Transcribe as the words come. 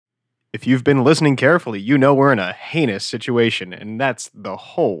If you've been listening carefully, you know we're in a heinous situation, and that's the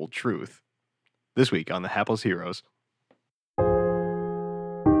whole truth. This week on the Hapless Heroes.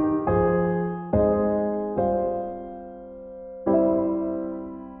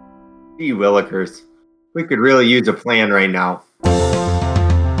 Gee willikers, we could really use a plan right now.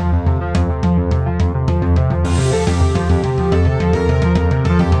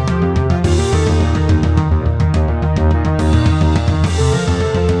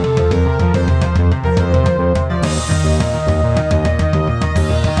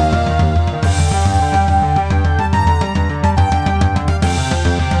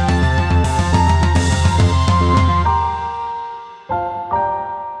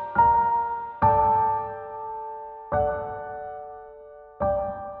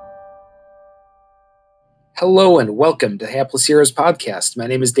 Hello and welcome to Hapless Heroes Podcast. My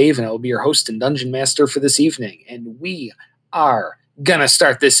name is Dave and I will be your host and dungeon master for this evening. And we are gonna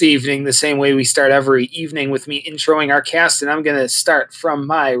start this evening the same way we start every evening, with me introing our cast. And I'm gonna start from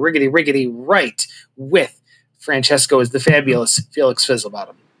my riggedy right with Francesco as the fabulous Felix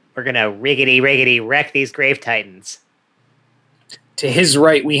Fizzlebottom. We're gonna riggedy wreck these Grave Titans. To his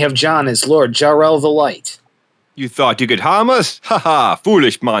right we have John as Lord Jarrell the Light. You thought you could harm us? Ha ha,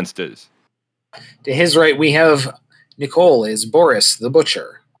 foolish monsters. To his right we have Nicole as Boris the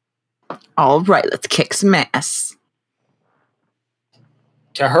Butcher. All right, let's kick some ass.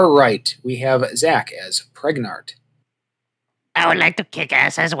 To her right we have Zach as Pregnart. I would like to kick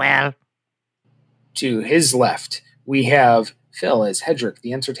ass as well. To his left we have Phil as Hedrick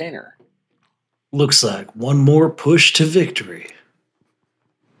the Entertainer. Looks like one more push to victory.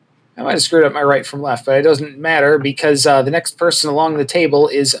 I might have screwed up my right from left, but it doesn't matter because the next person along the table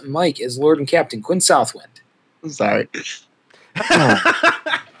is Mike as Lord and Captain Quinn Southwind. I'm sorry.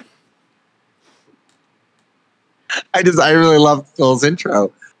 I really love Phil's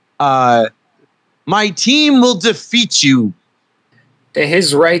intro. My team will defeat you. To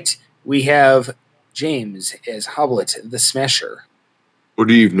his right, we have James as Hoblet the Smasher.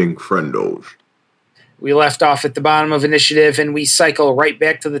 Good evening, friendos. We left off at the bottom of initiative, and we cycle right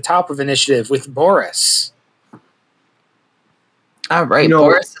back to the top of initiative with Boris. All right, You know,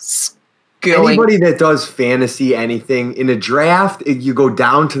 Boris is going. Anybody that does fantasy anything in a draft, you go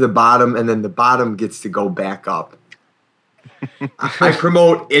down to the bottom, and then the bottom gets to go back up. I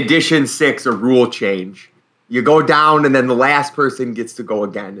promote Edition 6, a rule change. You go down, and then the last person gets to go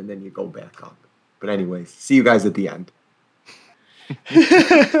again, and then you go back up. But anyways, see you guys at the end.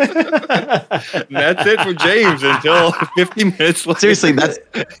 That's it for James until 50 minutes later. Seriously, that's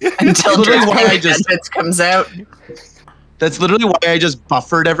Until literally why I Draft just Sentence comes out. that's literally why I just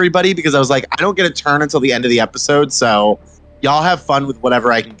buffered everybody, because I was like, I don't get a turn until the end of the episode, so y'all have fun with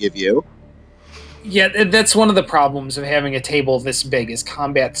whatever I can give you. Yeah, that's one of the problems of having a table this big, is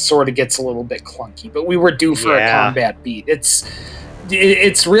combat sort of gets a little bit clunky, but we were due for a combat beat. It's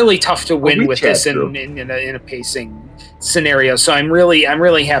really tough to win with this in a pacing scenario. So I'm really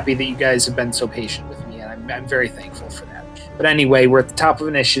happy that you guys have been so patient with me, and I'm very thankful for that. But anyway, we're at the top of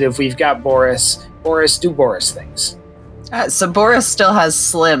initiative. We've got Boris. Boris, do Boris things. So Boris still has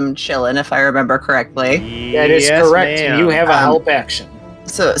Slim chilling, if I remember correctly. That is correct. Ma'am. You have a help action.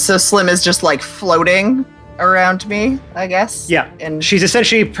 So Slim is just like floating around me, I guess. Yeah, And she's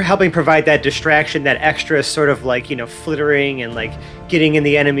essentially helping provide that distraction, that extra sort of like, flittering and like getting in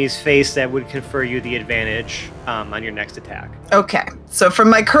the enemy's face that would confer you the advantage on your next attack. okay. So from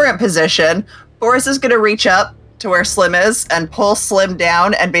my current position, Boris is going to reach up to where Slim is and pull Slim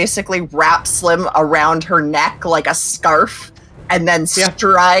down and basically wrap Slim around her neck like a scarf, and then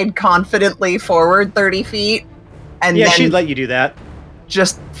stride confidently forward 30 feet. And Yeah, then she'd let you do that.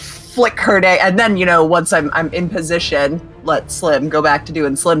 just flick her day, and then once I'm in position, let Slim go back to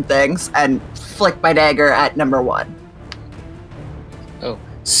doing Slim things and flick my dagger at number 1. Oh,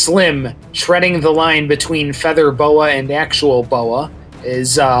 Slim, treading the line between feather boa and actual boa,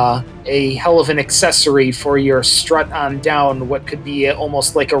 is a hell of an accessory for your strut on down what could be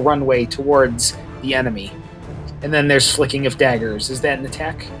almost like a runway towards the enemy. And then there's flicking of daggers. Is that an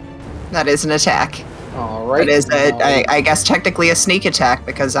attack? That is an attack. All right. It is I guess technically a sneak attack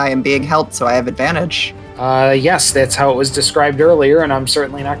because I am being helped, so I have advantage. Yes, that's how it was described earlier, and I'm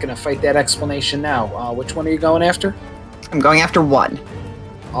certainly not going to fight that explanation now. Which one are you going after? I'm going after 1.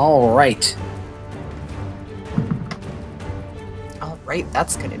 All right. All right,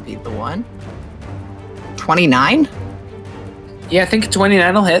 that's going to be the one. 29? Yeah, I think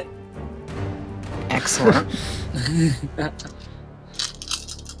 29 will hit. Excellent.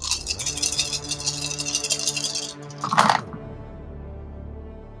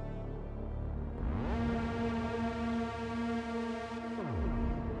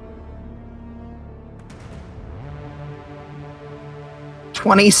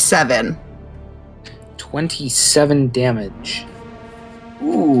 27. 27 damage.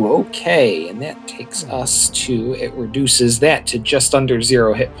 Ooh, okay. And that takes us to, it reduces that to just under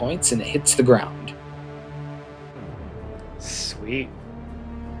 0 hit points, and it hits the ground. Sweet.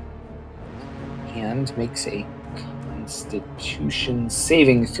 And makes a Constitution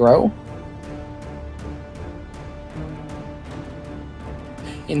saving throw.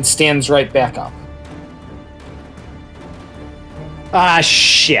 And stands right back up. Ah,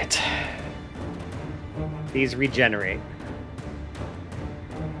 shit. These regenerate.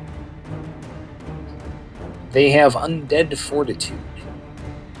 They have undead fortitude.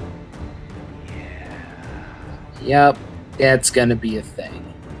 Yep, that's gonna be a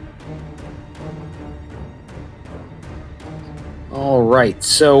thing. Alright,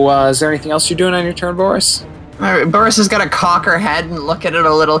 so is there anything else you're doing on your turn, Boris? All right, Boris is going to cock her head and look at it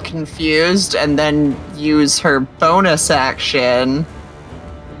a little confused, and then use her bonus action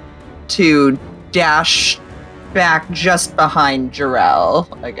to dash back just behind Jarrell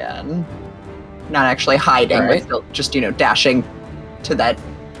again. Not actually hiding, Right. but still just, dashing to that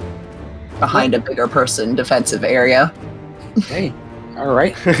behind a bigger person defensive area. Okay,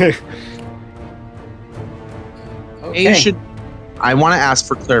 alright. Okay. I want to ask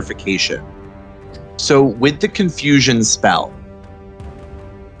for clarification. So with the confusion spell,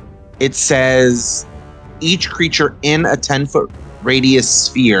 it says each creature in a 10-foot radius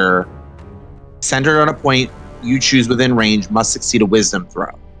sphere centered on a point you choose within range must succeed a wisdom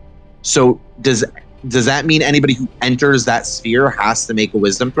throw. So does that mean anybody who enters that sphere has to make a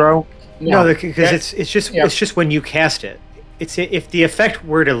wisdom throw? No, because it's just when you cast it. It's if the effect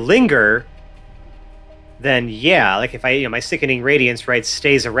were to linger, then yeah, like if my sickening radiance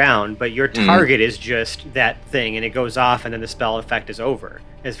stays around, but your target is just that thing, and it goes off, and then the spell effect is over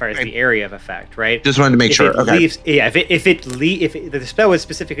as far as the area of effect, right? Just wanted to make sure. Okay. If the spell would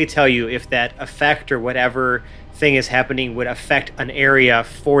specifically tell you if that effect or whatever thing is happening would affect an area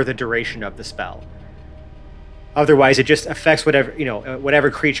for the duration of the spell. Otherwise, it just affects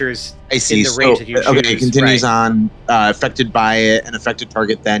whatever creatures I see. in the range that you choose. Okay, it continues on. Affected by it, an affected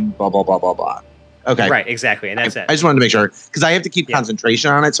target, then blah blah blah blah blah. Okay. Right, exactly, and that's it. I just wanted to make sure because I have to keep concentration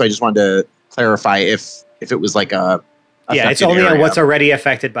on it, so I just wanted to clarify if it was like a. It's only on what's already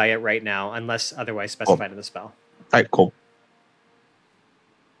affected by it right now, unless otherwise specified in the spell. All right, cool.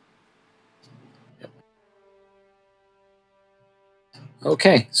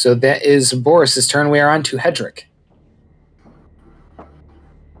 Okay, so that is Boris's turn. We are on to Hedrick.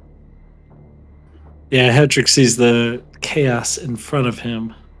 Yeah, Hedrick sees the chaos in front of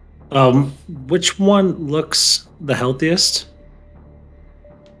him. Which one looks the healthiest?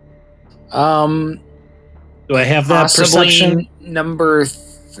 Do I have that perception? Number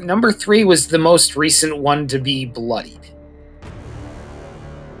 3 was the most recent one to be bloodied.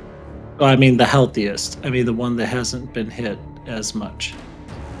 Oh, I mean the healthiest. I mean the one that hasn't been hit as much.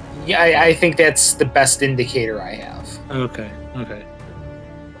 Yeah, I think that's the best indicator I have. Okay.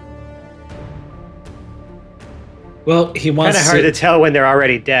 Well, he wants kind of hard to tell when they're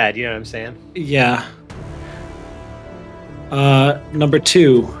already dead. You know what I'm saying? Yeah. Number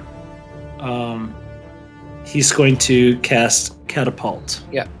 2. He's going to cast Catapult.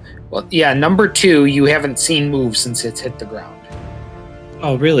 Yeah. Well, yeah. Number 2, you haven't seen move since it's hit the ground.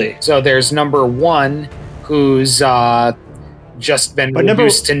 Oh, really? So there's number 1, who's just been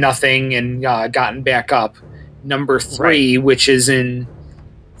reduced to nothing and gotten back up. Number 3, which is in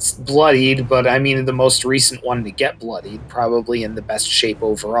bloodied, but I mean the most recent one to get bloodied, probably in the best shape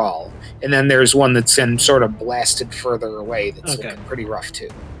overall. And then there's one that's been sort of blasted further away that's looking pretty rough too.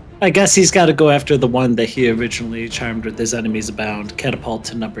 I guess he's got to go after the one that he originally charmed with his enemies abound. Catapult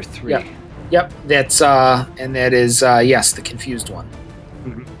to number 3. Yep. That's and that is yes, the confused one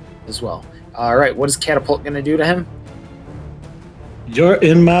as well. All right, what is Catapult going to do to him? You're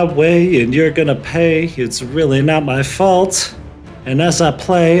in my way and you're gonna pay. It's really not my fault. And as I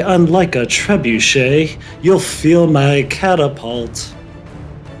play, unlike a trebuchet, you'll feel my catapult.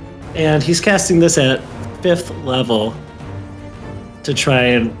 And he's casting this at 5th level to try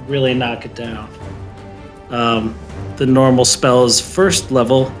and really knock it down. The normal spell is 1st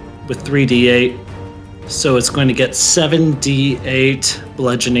level with 3d8, so it's going to get 7d8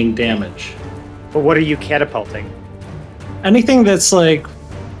 bludgeoning damage. But what are you catapulting? Anything that's like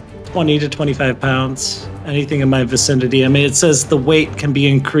 20 to 25 pounds. Anything in my vicinity. I mean, it says the weight can be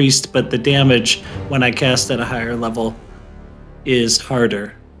increased, but the damage when I cast at a higher level is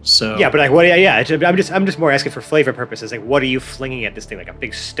harder. So yeah, but like what? Yeah, I'm just more asking for flavor purposes. Like, what are you flinging at this thing? Like a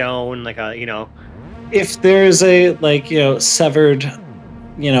big stone? Like a if there's a severed,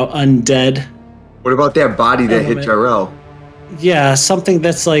 undead. What about that body that hit Jarrell? Yeah, something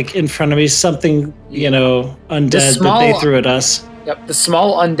that's like in front of me, something, undead that they threw at us. Yep, the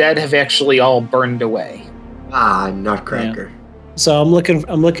small undead have actually all burned away. Nutcracker. Yeah. So I'm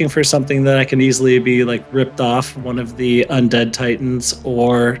looking for something that I can easily be like ripped off one of the undead titans,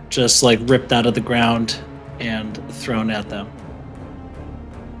 or just like ripped out of the ground and thrown at them.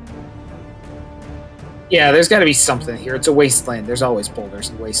 Yeah, there's got to be something here. It's a wasteland. There's always boulders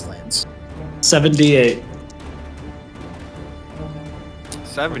in wastelands. 78.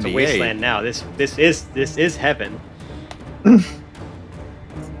 78. It's a wasteland now. This is heaven.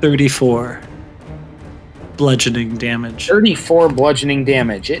 34 bludgeoning damage. 34 bludgeoning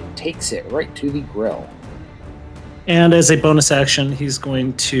damage. It takes it right to the grill. And as a bonus action, he's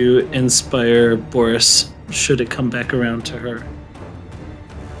going to inspire Boris should it come back around to her.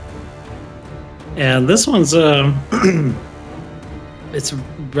 And this one's it's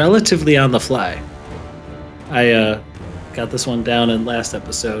relatively on the fly. I got this one down in last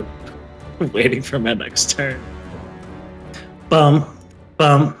episode, waiting for my next turn. Bum,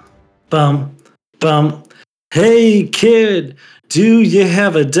 bum, bum, bum. Hey kid, do you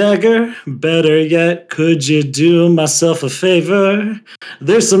have a dagger? Better yet, could you do myself a favor?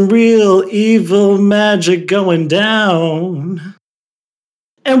 There's some real evil magic going down.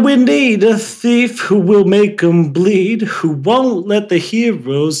 And we need a thief who will make 'em bleed, who won't let the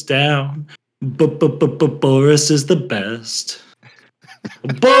heroes down. Boris is the best.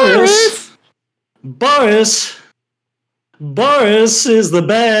 Boris is the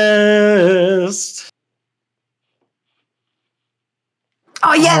best.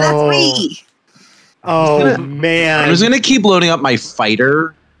 Oh yeah, that's me. Oh man. I'm just gonna keep loading up my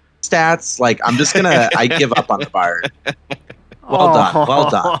fighter stats. Like I'm just gonna I give up on the bard. Well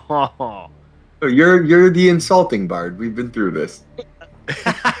done. So you're the insulting bard. We've been through this.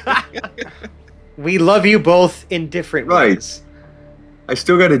 We love you both in different ways. I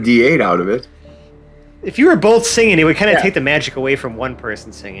still got a D8 out of it. If you were both singing, it would kind of take the magic away from one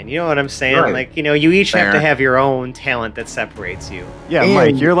person singing. You know what I'm saying? Right. Like, you each have to have your own talent that separates you. Yeah,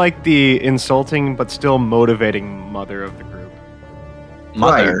 Mike, you're like the insulting but still motivating mother of the group.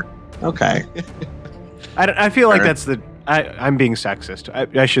 Mother. Right. Okay. I feel like that's the... I'm being sexist.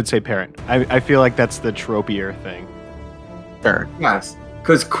 I should say parent. I feel like that's the tropier thing. Sure. Yes.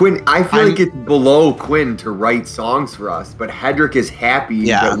 Because Quinn, I feel like it's below Quinn to write songs for us, but Hedrick is happy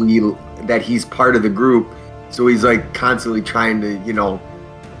that he's part of the group, so he's like constantly trying to,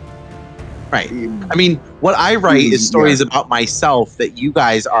 Right. I mean, what I write is stories about myself that you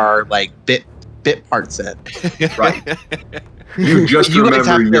guys are like bit parts in. Right. You just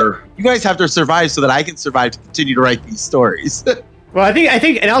remember you guys have to survive so that I can survive to continue to write these stories. Well, I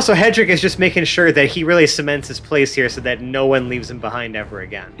think, and also Hedrick is just making sure that he really cements his place here so that no one leaves him behind ever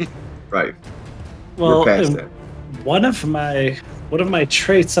again. Right. Well, one of my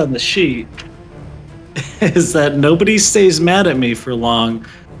traits on the sheet is that nobody stays mad at me for long,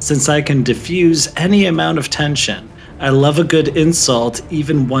 since I can diffuse any amount of tension. I love a good insult,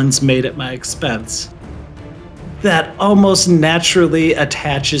 even ones made at my expense. That almost naturally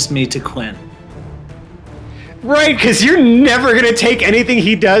attaches me to Quinn. Right, because you're never going to take anything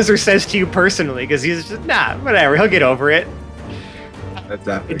he does or says to you personally, because he's just, whatever, he'll get over it.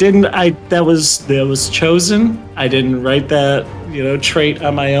 That was chosen. I didn't write that, trait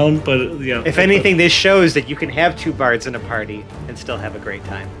on my own, but, If anything, this shows that you can have two bards in a party and still have a great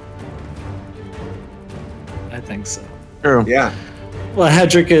time. I think so. True. Yeah. Well,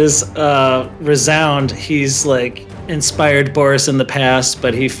 Hedrick is Resound. He's, inspired Boris in the past,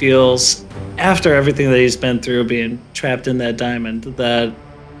 but he feels... after everything that he's been through, being trapped in that diamond, that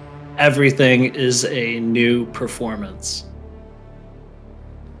everything is a new performance.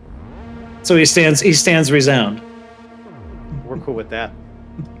 So he stands Resound. We're cool with that.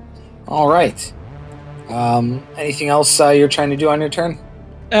 All right. Anything else you're trying to do on your turn?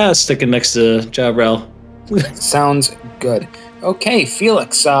 Sticking next to Jabrel. Sounds good. Okay,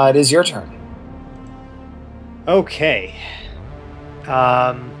 Felix, it is your turn. Okay.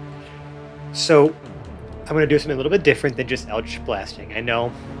 So, I'm going to do something a little bit different than just Eldritch Blasting. I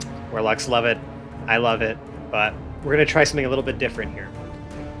know, Warlocks love it, I love it, but we're going to try something a little bit different here.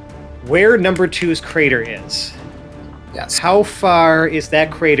 Where number 2's crater is, yes. How far is that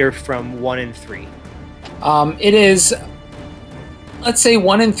crater from 1 and 3? It is, let's say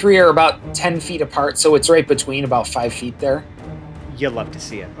 1 and 3 are about 10 feet apart, so it's right between about 5 feet there. You'll love to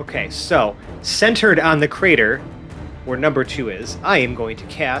see it. Okay, so, centered on the crater, where number 2 is, I am going to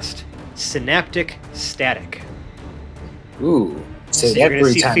cast Synaptic Static. Ooh. So you're going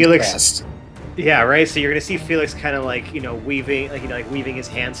to see Felix. Yeah, right. So you're gonna see Felix kind of like weaving, like weaving his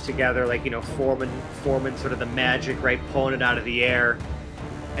hands together, like forming sort of the magic, right, pulling it out of the air,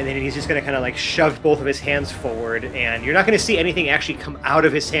 and then he's just gonna kind of like shove both of his hands forward, and you're not gonna see anything actually come out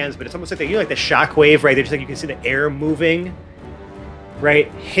of his hands, but it's almost like like the shock wave, right? There's like you can see the air moving, right?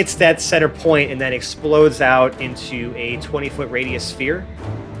 Hits that center point and then explodes out into a 20-foot radius sphere.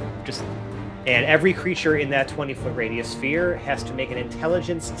 And every creature in that 20-foot radius sphere has to make an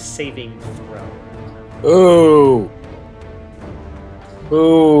intelligence saving throw.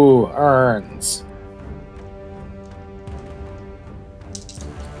 Ooh, earns.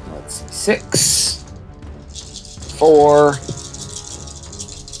 Let's see, 6, 4,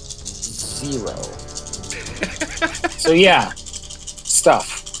 0. So yeah,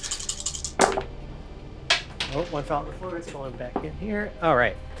 stuff. Oh, one fell on the floor. It's falling back in here. All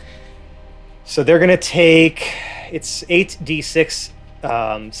right. So they're gonna take, it's 8d6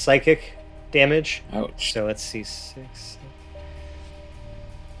 psychic damage. Ouch. So let's see, 6,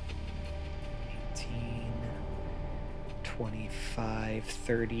 18, 25,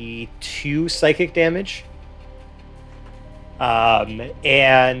 32 psychic damage.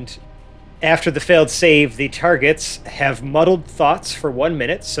 And after the failed save, the targets have muddled thoughts for 1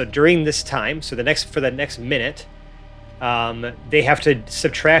 minute. So during this time, for the next minute, they have to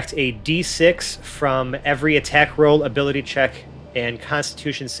subtract a d6 from every attack roll, ability check, and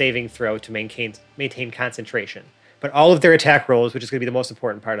constitution saving throw to maintain concentration. But all of their attack rolls, which is going to be the most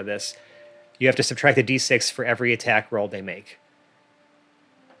important part of this, you have to subtract a d6 for every attack roll they make.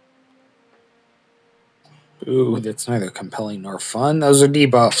 Ooh, that's neither compelling nor fun. Those are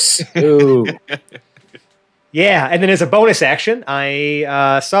debuffs. Ooh. Yeah, and then as a bonus action,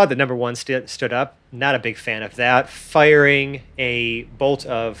 I saw that number 1 stood up. Not a big fan of that. Firing a bolt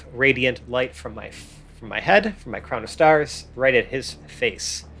of radiant light from my head, from my crown of stars, right at his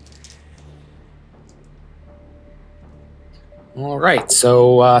face. All right,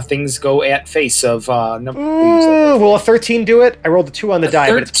 so things go at face of number. Ooh, will a 13 do it? I rolled a 2 on the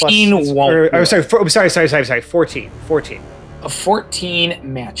die, but it's plus. 13 won't. Sorry. 14. A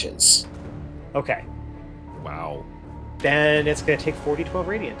 14 matches. Okay. Wow. Then it's going to take 4d12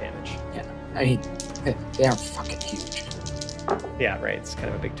 radiant damage. Yeah, I mean, they are fucking huge. Yeah, right. It's kind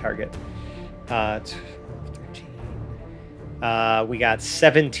of a big target. 13. We got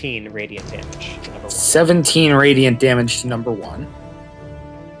 17 radiant damage to number 1. 17 radiant damage to number 1.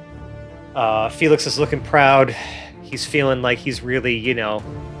 Felix is looking proud. He's feeling like he's really,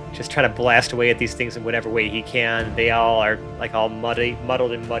 just trying to blast away at these things in whatever way he can. They all are like all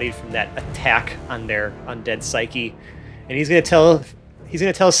muddled and muddied from that attack on their undead psyche. And he's gonna tell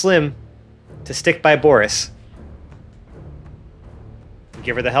Slim to stick by Boris.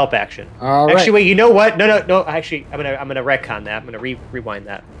 Give her the help action. All actually, right. wait. You know what? No. Actually, I'm gonna retcon that. I'm gonna rewind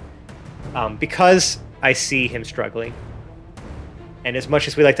that. Because I see him struggling, and as much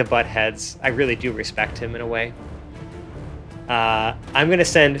as we like to butt heads, I really do respect him in a way. I'm gonna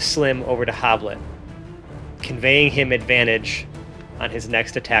send Slim over to Hoblet, conveying him advantage on his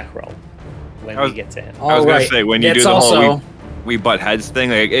next attack roll when we get to him. I was gonna say when you do the whole we butt heads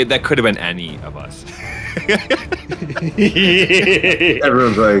thing, that could have been any of us.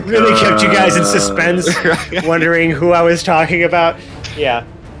 Everyone's like, really kept you guys in suspense, wondering who I was talking about. Yeah.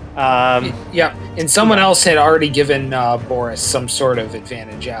 Yeah, and someone else had already given Boris some sort of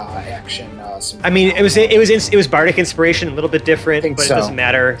advantage action. I mean, it was Bardic Inspiration, a little bit different, but so. It doesn't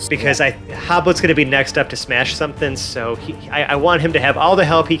matter because Hoblet's going to be next up to smash something. So I want him to have all the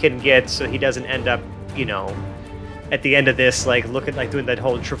help he can get, so he doesn't end up, at the end of this, like doing that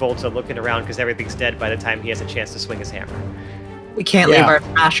whole Travolta looking around because everything's dead by the time he has a chance to swing his hammer. We can't leave our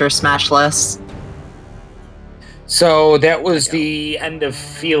smasher smashless. So that was the end of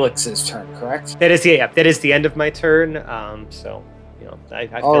Felix's turn, correct? That is the end of my turn. So I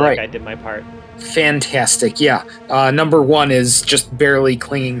feel like I did my part. Fantastic. Yeah. Number 1 is just barely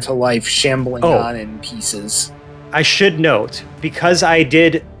clinging to life, shambling on in pieces. I should note, because I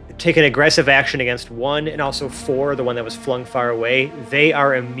did take an aggressive action against 1 and also 4, the one that was flung far away, they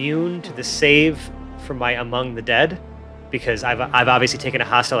are immune to the save from my Among the Dead. Because I've obviously taken a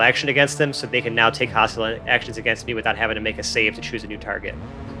hostile action against them, so they can now take hostile actions against me without having to make a save to choose a new target.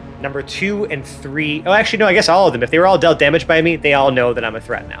 Number 2 and 3... Oh, actually, no, I guess all of them. If they were all dealt damage by me, they all know that I'm a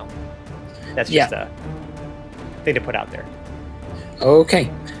threat now. That's just a thing to put out there.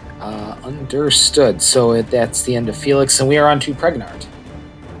 Okay. Understood. So that's the end of Felix, and we are on to Pregnart.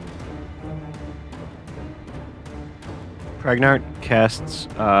 Pregnart casts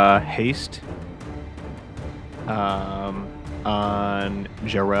haste on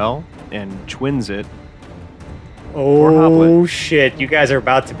Jarrell and twins it Oh shit! You guys are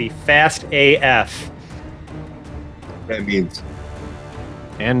about to be fast AF. That means.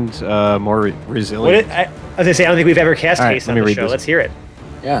 And more resilient. I was gonna say, I don't think we've ever cast haste on the show. Let's hear it.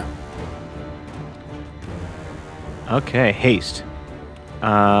 Yeah. Okay, haste.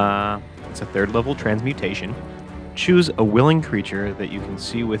 It's a 3rd level transmutation. Choose a willing creature that you can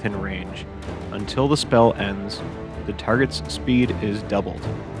see within range. Until the spell ends, the target's speed is doubled.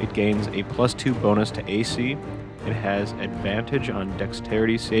 It gains a +2 bonus to AC. It has advantage on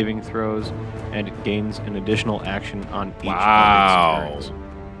dexterity saving throws, and it gains an additional action on each of its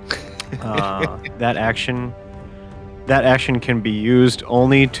turns. That action can be used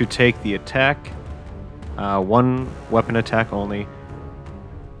only to take the attack. 1 weapon attack only.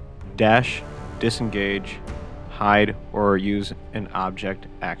 Dash, disengage, hide, or use an object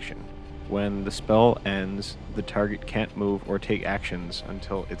action. When the spell ends, the target can't move or take actions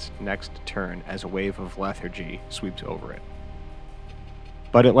until its next turn as a wave of lethargy sweeps over it.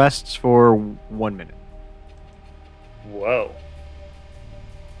 But it lasts for 1 minute. Whoa.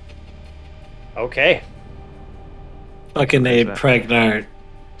 Okay. Fucking A, Pregnart.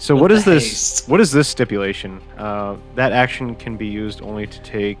 So what is this? What is this stipulation? That action can be used only to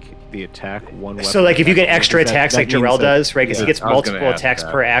take the attack 1 weapon. So, like, if you get extra attacks, like Jarrell does, right? Because he gets multiple attacks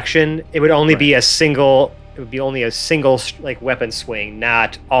per action, it would only be a single. It would be only a single like weapon swing,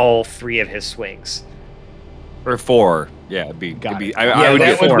 not all 3 of his swings. Or 4. Yeah, it'd be. I would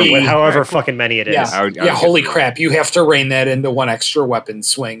get 4, with however fucking many it is. Yeah, I would holy crap! You have to rein that into 1 extra weapon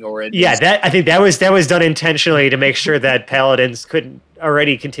swing, or it. Yeah, I think that was done intentionally to make sure that paladins couldn't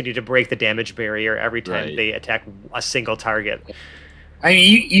already continue to break the damage barrier every time they attack a single target. I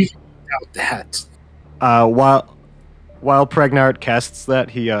mean, you doubt that. While Pregnart casts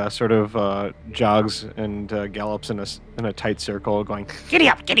that, he sort of jogs and gallops in a tight circle, going, "Giddy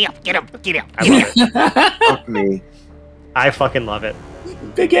up, giddy up, get up, giddy up." I love it. Fuck me. I fucking love it.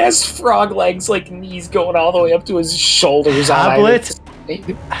 Big ass frog legs, like knees going all the way up to his shoulders.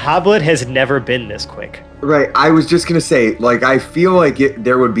 Hoblet has never been this quick. Right, I was just gonna say, like, I feel like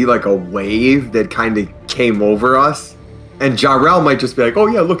there would be like a wave that kind of came over us, and Jarrell might just be like, "Oh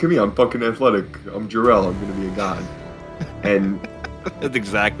yeah, look at me, I'm fucking athletic. I'm Jarrell. I'm gonna be a god." And that's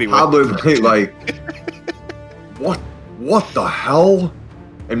exactly what. Hoblet like, what the hell?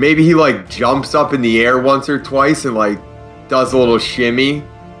 And maybe he like jumps up in the air once or twice and like does a little shimmy.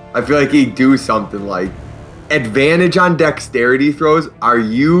 I feel like he'd do something like advantage on dexterity throws. Are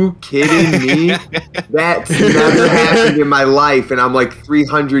you kidding me? That's never happened in my life, and I'm like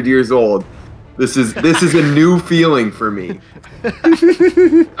 300 years old. This is a new feeling for me.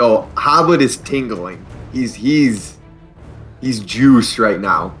 So Hoblet is tingling. He's juiced right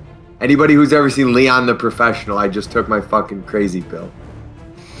now. Anybody who's ever seen Leon the Professional, I just took my fucking crazy pill.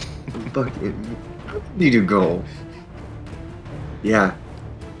 Fucking need to go. Yeah.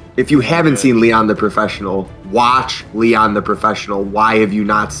 If you haven't seen Leon the Professional, watch Leon the Professional. Why have you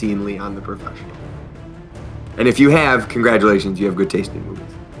not seen Leon the Professional? And if you have, congratulations, you have good taste in movies.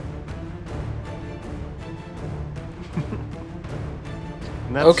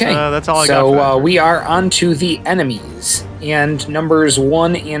 That's all I got. So we are on to the enemies, and numbers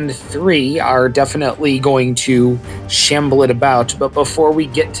 1 and 3 are definitely going to shamble it about. But before we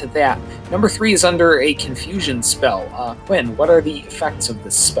get to that, number 3 is under a confusion spell. Quinn, what are the effects of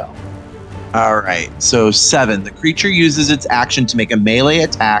this spell? All right, so 7. The creature uses its action to make a melee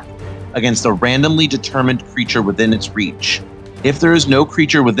attack against a randomly determined creature within its reach. If there is no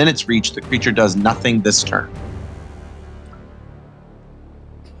creature within its reach, the creature does nothing this turn.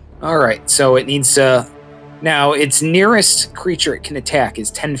 All right, so it needs to... Now, its nearest creature it can attack is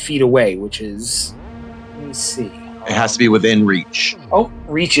 10 feet away, which is... Let me see. It has to be within reach. Oh,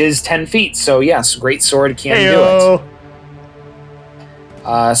 reach is 10 feet, so yes, Great Sword can do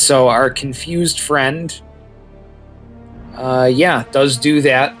it. So our confused friend... does do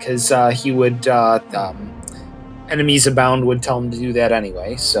that, because he would... Enemies Abound would tell him to do that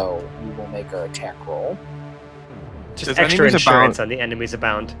anyway, so we will make our attack roll. Just extra insurance on the Enemies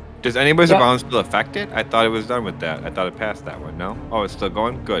Abound. Does Enemies Abound still affect it? I thought it was done with that. I thought it passed that one. No? Oh, it's still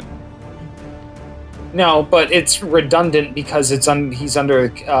going? Good. No, but it's redundant because he's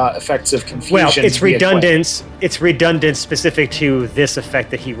under effects of confusion. Well, it's redundant. It's redundant specific to this effect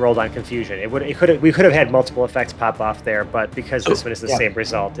that he rolled on confusion. We could have had multiple effects pop off there, but because this one is the same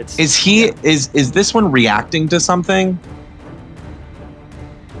result, it's. Is this one reacting to something?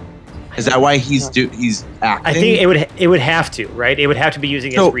 Is that why he's acting? I think it would have to, right? It would have to be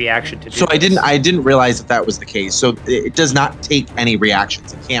using its reaction to do. So I didn't realize that was the case. So it does not take any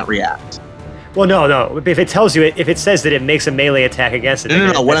reactions. It can't react. Well, no. If it tells you, if it says that it makes a melee attack against it,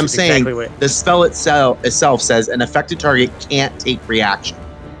 no. What I'm saying, the spell itself says an affected target can't take reaction.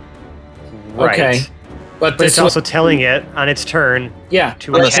 Right. Okay. But it's also telling it on its turn. Yeah.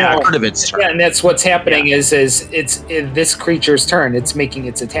 To attack. Part of its turn. Yeah, and that's what's happening is it's in this creature's turn. It's making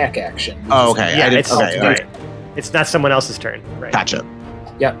its attack action. Oh, okay. Yeah, right. It's not someone else's turn. Right. Gotcha.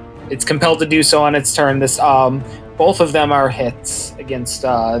 Yep. It's compelled to do so on its turn. This both of them are hits against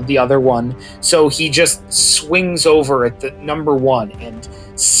the other one. So he just swings over at the number one and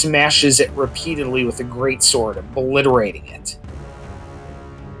smashes it repeatedly with a great sword, obliterating it.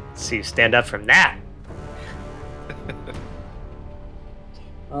 So you stand up from that.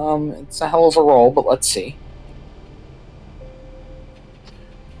 It's a hell of a roll, but let's see.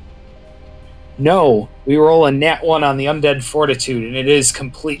 No, we roll a nat 1 on the Undead Fortitude, and it is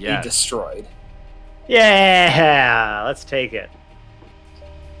completely destroyed. Yeah, let's take it.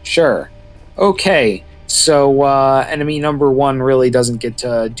 Sure. Okay, so enemy number 1 really doesn't get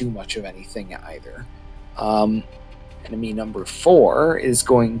to do much of anything either. Enemy number 4 is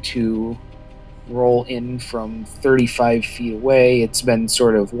going to roll in from 35 feet away. It's been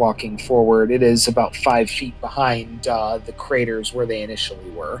sort of walking forward. It is about 5 feet behind the craters where they initially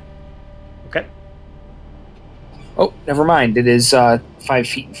were. Okay. Oh, never mind. It is 5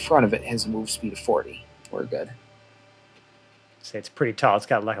 feet in front of it. It has a move speed of 40. We're good. Say it's pretty tall. It's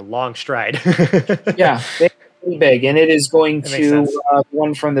got like a long stride. Yeah, pretty big, and it is going That makes to sense.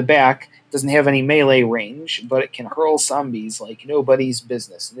 one from the back. Doesn't have any melee range, but it can hurl zombies like nobody's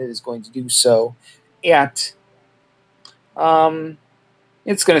business, and it is going to do so at.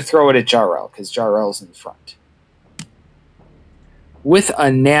 It's going to throw it at Jarrell because Jarrell's in front with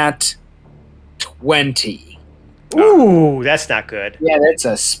a nat 20. Ooh, that's not good. Yeah, that's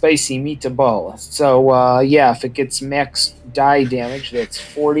a spicy meatball. So if it gets max die damage, that's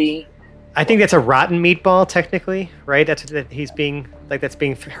 40. I think that's a rotten meatball, technically, right? That's being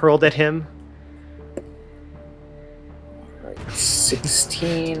hurled at him. Right,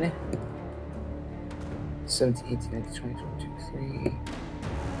 16, 17, 18, 19, 20, 22, 23,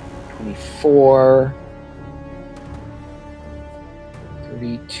 24,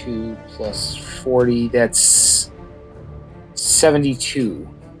 32 plus 40, that's 72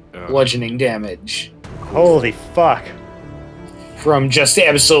 bludgeoning damage. Holy fuck. From just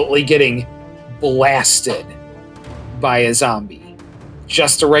absolutely getting blasted by a zombie.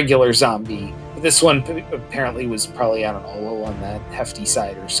 Just a regular zombie. This one apparently was probably, I don't know, a little on the hefty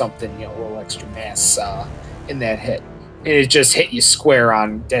side or something, a little extra mass in that hit. And it just hit you square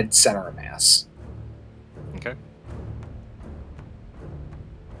on dead center of mass. Okay.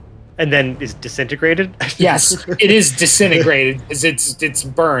 And then is disintegrated? Yes, it is disintegrated because it's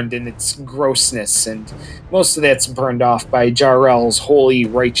burned in its grossness, and most of that's burned off by Jarrell's holy,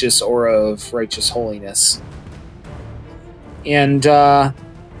 righteous aura of righteous holiness. And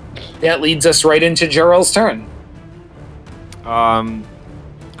that leads us right into Jarrell's turn.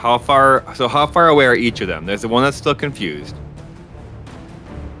 How far away are each of them? There's the one that's still confused.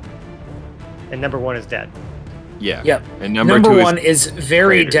 And number 1 is dead. Yeah. Yep. And number 1 is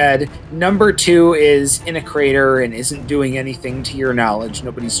very dead. Number 2 is in a crater and isn't doing anything to your knowledge.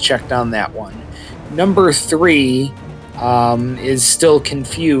 Nobody's checked on that one. Number 3 is still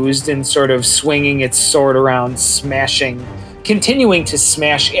confused and sort of swinging its sword around, continuing to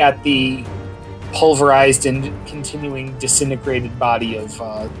smash at the pulverized and continuing disintegrated body of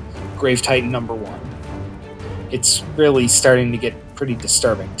Grave Titan number 1. It's really starting to get pretty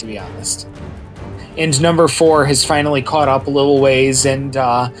disturbing, to be honest. And number 4 has finally caught up a little ways and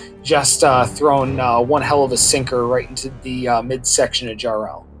just thrown one hell of a sinker right into the midsection of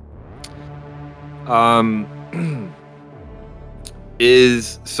Jarrell.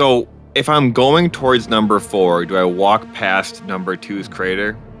 So if I'm going towards number 4, do I walk past number 2's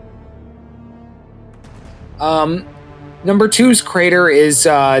crater? Number 2's crater is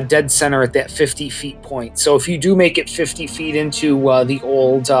dead center at that 50 feet point. So if you do make it 50 feet into the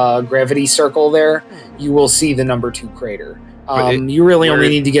old gravity circle there, you will see the number 2 crater. You really only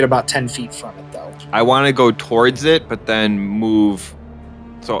need to get about 10 feet from it, though. I want to go towards it, but then move.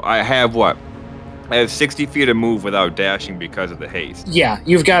 So I have what? I have 60 feet of move without dashing because of the haste. Yeah,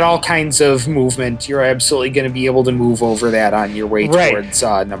 you've got all kinds of movement. You're absolutely going to be able to move over that on your way towards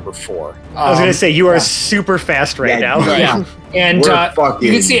number 4. I was going to say, you are super fast now. Yeah, and you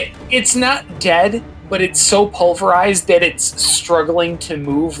fucking... can see it's not dead, but it's so pulverized that it's struggling to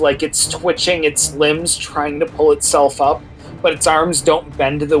move, like it's twitching its limbs, trying to pull itself up, but its arms don't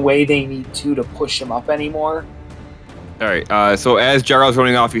bend the way they need to push him up anymore. All right. So as Jarl's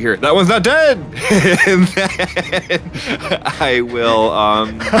running off, you hear, "That one's not dead." And then I will.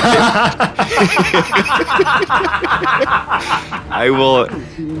 I will.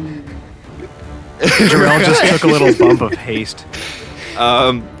 Jarrell just took a little bump of haste.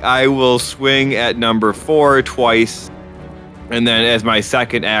 I will swing at number 4 twice, and then as my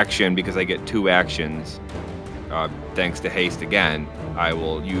second action, because I get 2 actions, thanks to haste again, I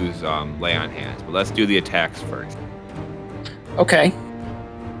will use lay on hands. But let's do the attacks first. Okay.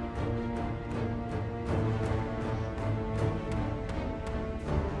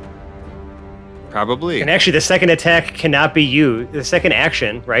 Probably. And actually, the second attack cannot be used. The second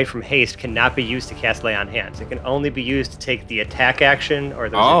action, right, from haste, cannot be used to cast lay on hands. It can only be used to take the attack action, or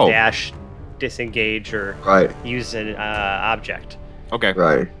there's a dash, disengage, or use an object. Okay.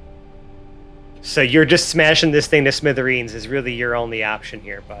 Right. So you're just smashing this thing to smithereens is really your only option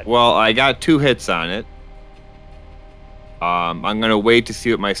here, bud. Well, I got 2 hits on it. I'm gonna wait to see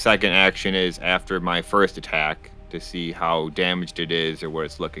what my second action is after my first attack to see how damaged it is or what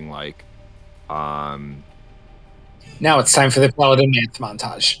it's looking like. Now it's time for the Paladin Math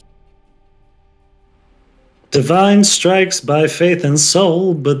montage. Divine strikes by faith and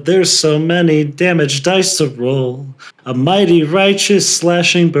soul, but there's so many damage dice to roll. A mighty righteous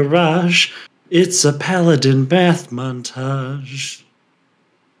slashing barrage. It's a Paladin Math montage.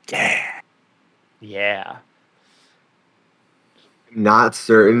 Yeah. Not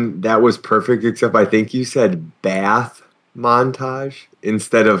certain that was perfect, except I think you said bath montage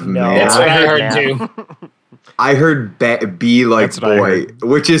instead of math. That's what I heard too. I heard be like boy,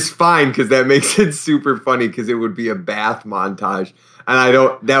 which is fine because that makes it super funny because it would be a bath montage,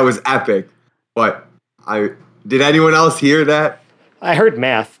 and that was epic. But did anyone else hear that? I heard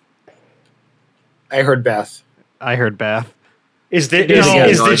math. I heard bath. I heard bath. Is the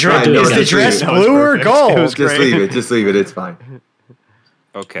dress blue or gold? Just leave it. Just leave it. It's fine.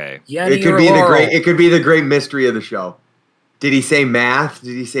 Okay. Yeah, it could be the great mystery of the show. Did he say math?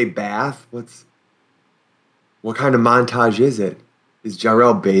 Did he say bath? What kind of montage is it? Is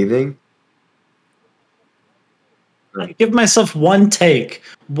Jarrell bathing? I give myself one take.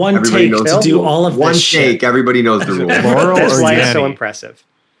 One take to do all of one this take. Shit. Everybody knows the rules. That's why it's so impressive.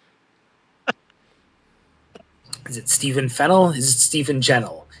 Is it Stephen Fennel? Is it Stephen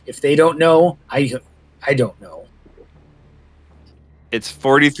Jennell? If they don't know, I don't know. It's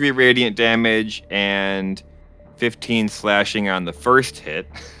 43 radiant damage and 15 slashing on the first hit.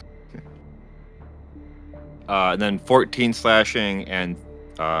 Then 14 slashing and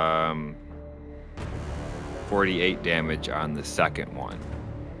 48 damage on the second one.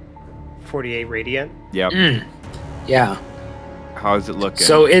 48 radiant? Yep. Yeah. How's it looking?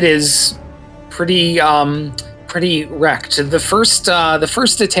 So it is pretty wrecked. The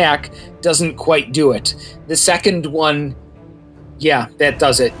first attack doesn't quite do it. The second one, yeah, that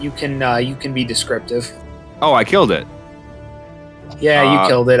does it. You can be descriptive. Oh, I killed it. Yeah, you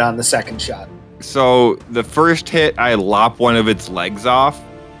killed it on the second shot. So the first hit, I lop one of its legs off,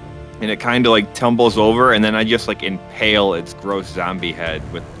 and it kind of like tumbles over, and then I just like impale its gross zombie head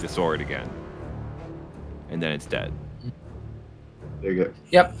with the sword again, and then it's dead. There you go.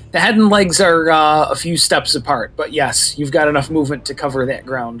 Yep, the head and legs are a few steps apart, but yes, you've got enough movement to cover that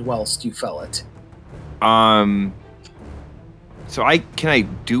ground whilst you fell it. So can I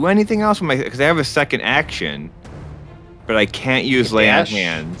do anything else with my? Because I have a second action, but I can't use lay on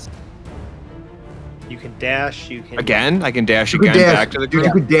hands. You can dash. You can again. I can dash again back to the group.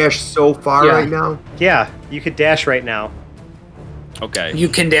 You could dash so far right now. Yeah, you could dash right now. Okay. You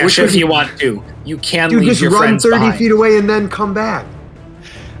can dash if you want to. You can leave just your run friends 30 behind. feet away and then come back.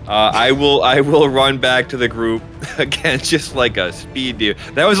 I will run back to the group again, just like a speed deer.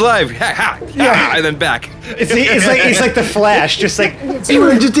 That was live. Yeah, and then back. It's like the Flash, just like. See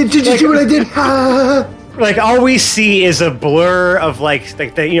what I just did? Did you see what I did? Like all we see is a blur of like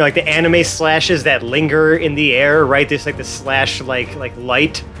the anime slashes that linger in the air, right? There's like the slash like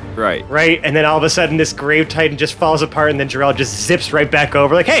light. Right. Right, and then all of a sudden this Grave Titan just falls apart, and then Jarrell just zips right back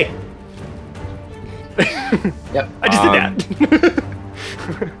over, like, "Hey, yep, I just did that."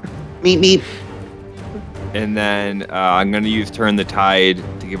 Meep. And then I'm gonna use Turn the Tide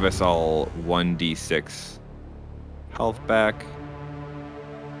to give us all 1d6 health back.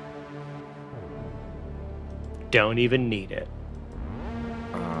 Don't even need it.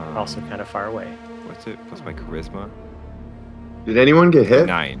 Also kind of far away. What's it? What's my charisma? Did anyone get hit?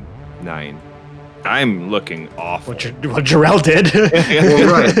 9. I'm looking awful. What Jarrell did.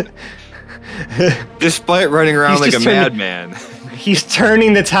 Well, right. Despite running around like a madman. He's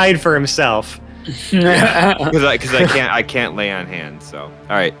turning the tide for himself. Because I can't lay on hands. So all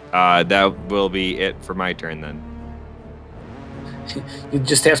right, that will be it for my turn then. You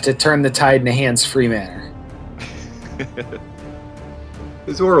just have to turn the tide in a hands-free manner.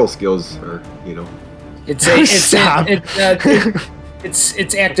 His oral skills are, It's Stop.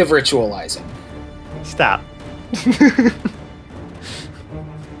 it's active ritualizing. Stop.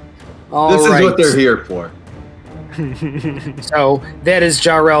 All this is right. what they're here for. So that is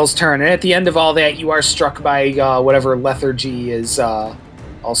Jarrell's turn, and at the end of all that, you are struck by whatever lethargy is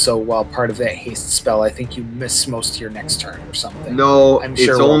also part of that haste spell. I think you miss most of your next turn or something. No, I'm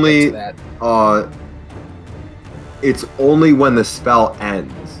sure it's we'll only get to that. it's only when the spell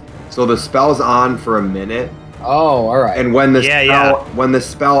ends. So the spell's on for a minute, Oh, all right. and when the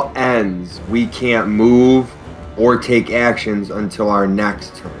spell ends, we can't move or take actions until our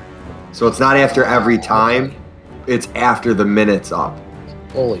next turn. So it's not after every time. Okay. It's after the minute's up.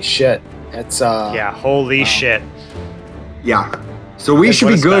 Holy shit! That's Yeah, holy shit. Yeah. So we And should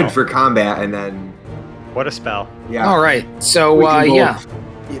what be a good spell. for combat, and then What a spell. yeah. All right. So we can both, yeah.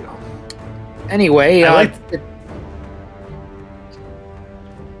 You know. Anyway, You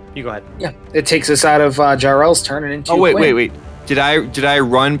go ahead. yeah, it takes us out of Jarrell's turn and into. Oh wait, Quinn. wait. Did I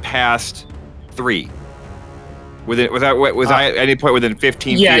run past 3? Was I at any point within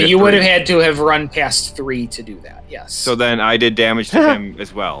 15 Yeah, feet of you would 3? have had to have run past 3 to do that. Yes. So then I did damage to him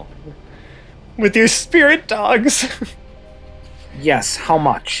as well. With your spirit dogs. yes. How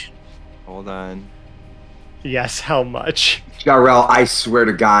much? Hold on. Yes, how much? Jarrell, I swear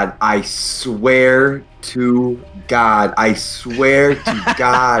to God, I swear to God, I swear to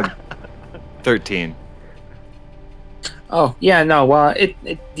God. 13. Oh yeah, no. Well, it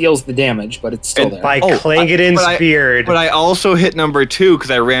deals the damage, but it's still And there. by Oh, Clangeddin's beard. But I also hit number 2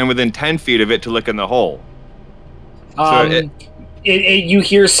 because I ran within 10 feet of it to look in the hole. You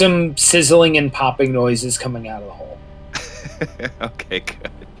hear some sizzling and popping noises coming out of the hole. Okay,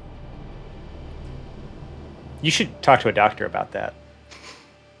 good. You should talk to a doctor about that.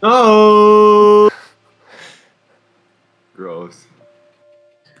 Oh. Gross.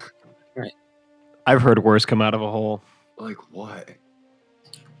 I've heard worse come out of a hole. Like what?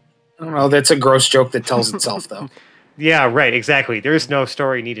 I don't know. That's a gross joke that tells itself, though. Yeah, right, exactly. There's no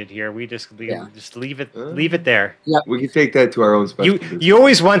story needed here. We just leave, Yeah. just leave it there. We can take that to our own special. You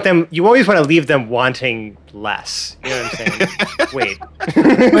always want to leave them wanting less. You know what I'm saying? Wait.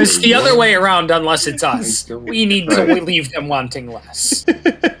 But it's the other way around, unless it's us. We need to leave them wanting less.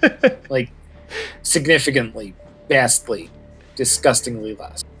 Like, significantly, vastly, disgustingly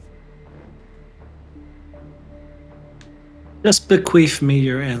less. Just bequeath me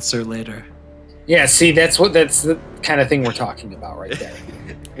your answer later. Yeah, see, that's the kind of thing we're talking about right there.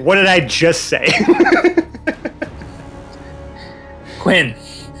 What did I just say? Quinn.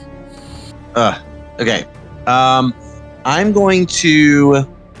 Okay. I'm going to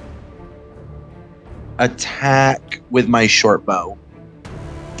attack with my short bow.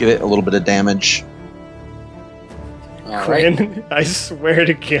 Give it a little bit of damage. All right. Quinn, I swear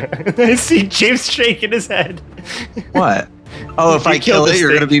to God. I see James shaking his head. What? Oh, if You I kill killed it, this you're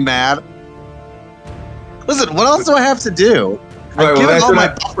thing. going to be mad? Listen, what else do I have to do? Right, I've well, given that's all what my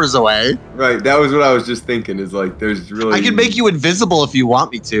buffers away. Right, that was what I was just thinking. Is like, there's really. I can make you invisible if you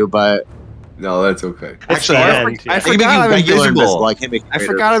want me to, but No, that's okay. actually, the I end, yeah. can make forgot you I'm regular invisible. invisible. I can't make you I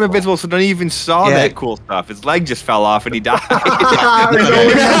greater forgot I'm invisible, so none even saw Yeah. that cool stuff. His leg just fell off and he died. We saw none of it.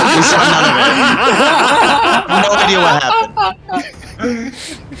 No idea what happened.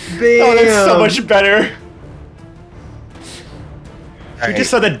 Damn. Oh, that's so much better. We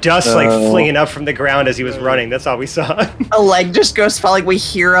just saw the dust flinging up from the ground as he was running. That's all we saw. A leg just goes falling. We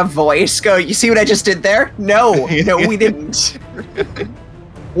hear a voice go, "You see what I just did there? No, we didn't."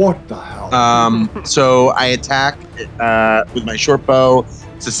 What the hell? So I attack with my short bow.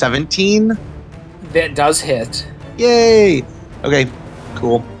 It's a 17. That does hit. Yay! Okay,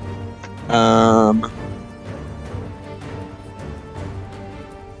 cool.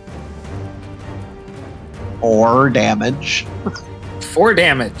 4 damage. 4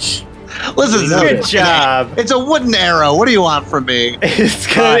 damage. Listen, Good job. It's a wooden arrow. What do you want from me? It's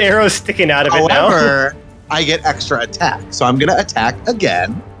got an arrow sticking out of it now. However, I get extra attack, so I'm gonna attack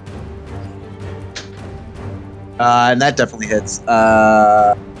again. And that definitely hits.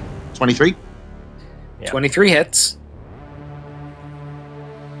 23. Yeah. 23 hits.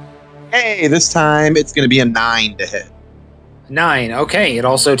 Hey, this time it's gonna be a 9 to hit. 9. Okay, it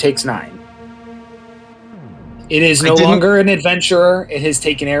also takes 9. It is I no didn't- longer an adventurer. It has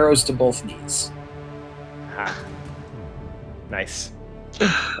taken arrows to both knees. Ah. Nice.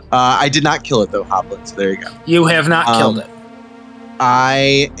 I did not kill it though, Hoplin. So there you go. You have not killed it.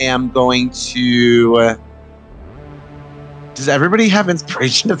 I am going to. Does everybody have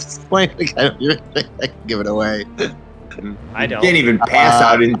inspiration at this point? Like, I don't even think I can give it away. I don't. Can't even pass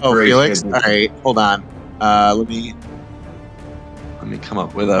out inspiration. Oh, Felix. All right, hold on. Let me come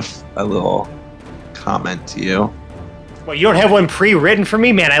up with a little comment to you. Well, you don't have one pre-written for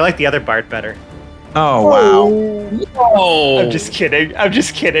me, man. I like the other Bart better. Oh wow! Oh, I'm just kidding. I'm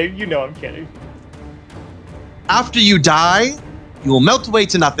just kidding. You know I'm kidding. After you die, you will melt away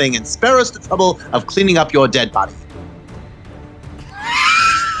to nothing and spare us the trouble of cleaning up your dead body.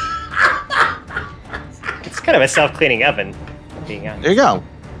 It's kind of a self-cleaning oven. Being honest. There you go.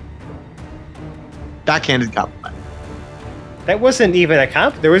 Backhanded compliment. That wasn't even a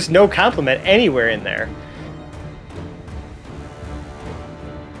compliment. There was no compliment anywhere in there.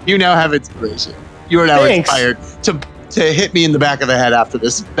 You now have inspiration. You are now Thanks. inspired to hit me in the back of the head after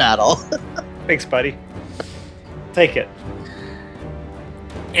this battle. Thanks, buddy. Take it.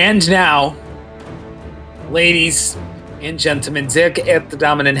 and now, ladies and gentlemen, Zig at the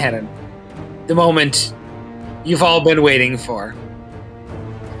dominant head. The moment you've all been waiting for.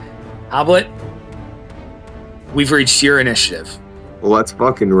 Hoblet, we've reached your initiative. Well, let's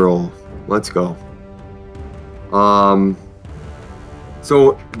fucking roll. Let's go.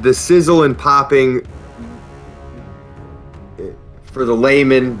 So the sizzle and popping, for the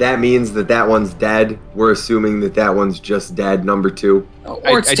layman, that means that one's dead. We're assuming that one's just dead, number 2.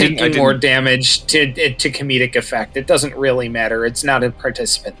 Or it's taking more damage to comedic effect. It doesn't really matter. It's not a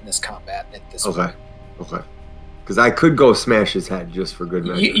participant in this combat at this point. Okay. Because I could go smash his head just for good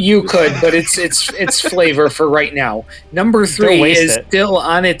measure. You could, but it's flavor for right now. Number 3 is still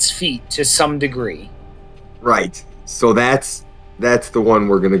on its feet to some degree. Right. So that's the one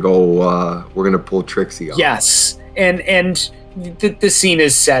we're gonna go. We're gonna pull Trixie off. Yes, and the scene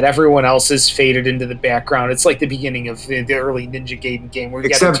is set. Everyone else is faded into the background. It's like the beginning of the early Ninja Gaiden game where you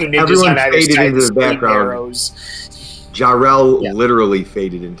got the two ninjas on either side into the background. Arrows. Jarrell literally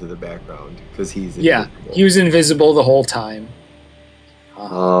faded into the background because he's invisible. He was invisible the whole time.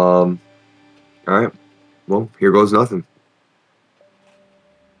 All right. Well, here goes nothing.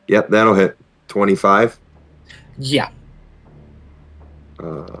 Yep, that'll hit 25. Yeah.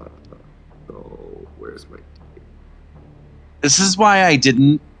 So where's my? This is why I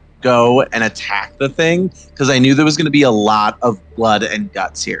didn't go and attack the thing, because I knew there was going to be a lot of blood and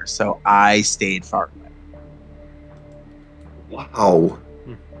guts here, so I stayed far away. Wow.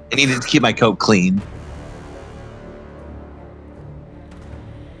 I needed to keep my coat clean.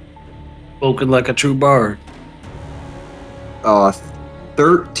 Spoken like a true bard.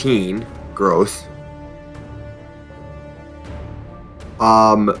 13 gross.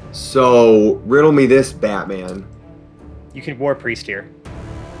 So riddle me this, Batman. You can War Priest here.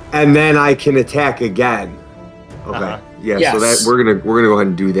 And then I can attack again. Okay. Uh-huh. Yeah, Yes. so that we're gonna go ahead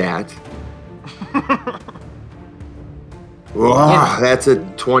and do that. Whoa, that's a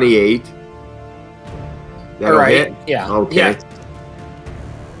 28. That'll All right. hit? Yeah. Okay.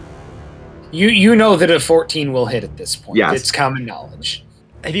 Yeah. You know that a 14 will hit at this point. Yes. It's common knowledge.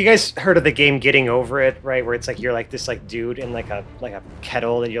 Have you guys heard of the game Getting Over It, right? Where it's like you're like this like dude in like a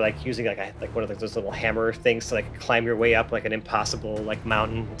kettle and you're like using like one of those little hammer things to like climb your way up like an impossible like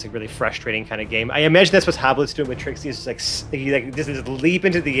mountain. It's a really frustrating kind of game. I imagine that's what Hoblet's doing with Trixie. Is he just leap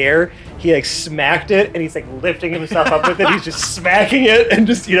into the air. He like smacked it and he's like lifting himself up with it. He's just smacking it and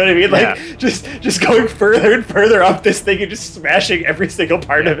just, you know what I mean? Like just going further and further up this thing and just smashing every single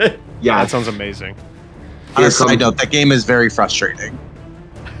part of it. Yeah, That sounds amazing. On a side note, that game is very frustrating.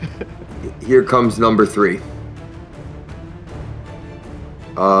 Here comes number 3.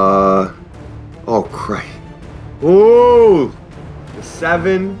 Oh, Christ. Ooh! The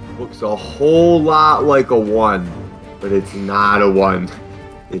 7 looks a whole lot like a 1, but it's not a 1.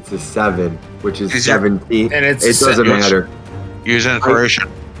 It's a 7, which is 17. And it doesn't matter. Use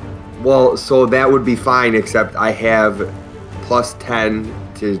inspiration. Well, so that would be fine, except I have plus 10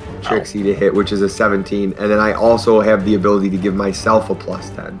 to Trixie to hit, which is a 17, and then I also have the ability to give myself a plus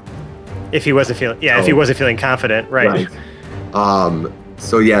 10. If he wasn't feeling confident, right?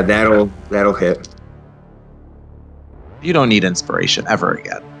 So yeah, that'll hit. You don't need inspiration ever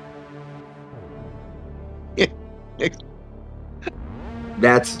again.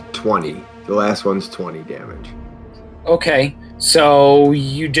 That's 20. The last one's 20 damage. Okay, so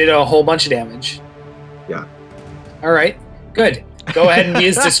you did a whole bunch of damage. Yeah. All right, good. Go ahead and be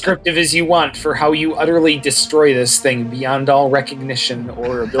as descriptive as you want for how you utterly destroy this thing beyond all recognition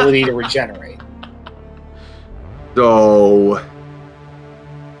or ability to regenerate. So,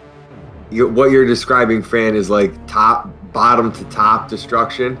 what you're describing, Fran, is like bottom to top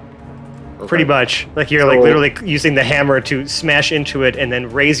destruction? Okay. Pretty much. Like you're like literally using the hammer to smash into it and then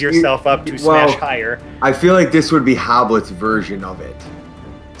raise yourself up to smash higher. I feel like this would be Hoblet's version of it.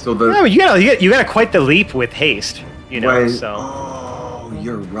 So you got quite the leap with haste. you know. So. Oh,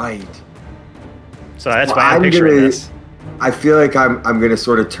 you're right. So that's why I'm picturing this. I feel like I'm gonna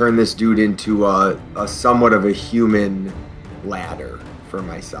sort of turn this dude into a somewhat of a human ladder for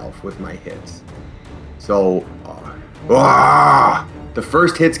myself with my hits. So, the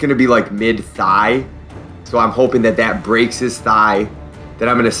first hit's gonna be like mid thigh. So I'm hoping that breaks his thigh. Then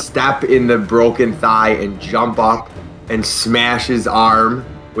I'm gonna step in the broken thigh and jump up and smash his arm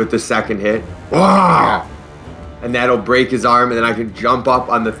with the second hit. And that'll break his arm, and then I can jump up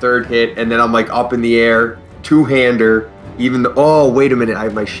on the third hit, and then I'm like up in the air, two-hander. Wait a minute, I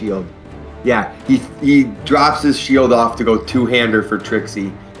have my shield. Yeah, he drops his shield off to go two-hander for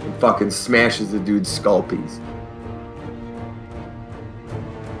Trixie and fucking smashes the dude's skull piece.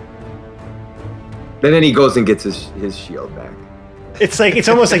 Then he goes and gets his shield back. It's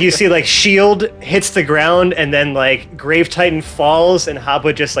almost like you see like shield hits the ground and then like Grave Titan falls and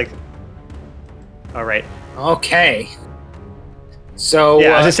Habba just like. All right. Okay. So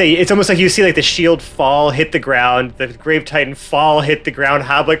yeah, I was gonna say it's almost like you see like the shield fall, hit the ground, the Grave Titan fall, hit the ground.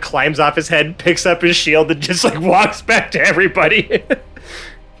 Habba climbs off his head, picks up his shield, and just like walks back to everybody.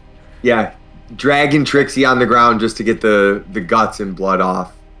 Yeah, dragging Trixie on the ground just to get the guts and blood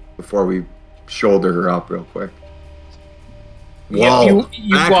off before we shoulder her up real quick. Whoa,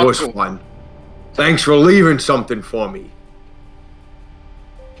 that was fun. Thanks for leaving something for me.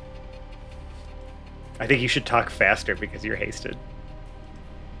 I think you should talk faster because you're hasted.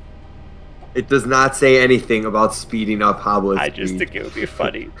 It does not say anything about speeding up Hoblet. I just think it would be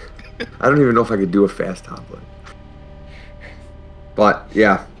funny. I don't even know if I could do a fast Hoblet. But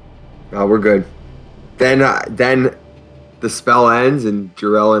yeah, no, we're good. Then the spell ends and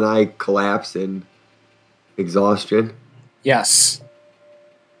Jarrell and I collapse in exhaustion. Yes.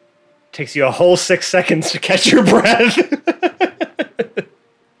 Takes you a whole 6 seconds to catch your breath.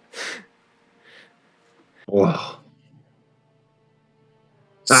 Whoa.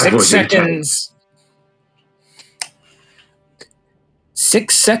 6 seconds.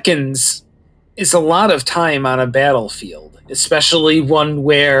 6 seconds is a lot of time on a battlefield, especially one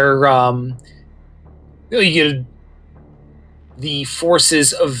where the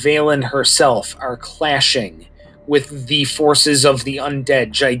forces of Valen herself are clashing with the forces of the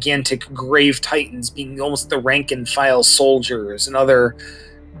undead, gigantic grave titans being almost the rank and file soldiers and other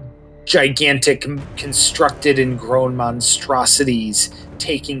gigantic constructed and grown monstrosities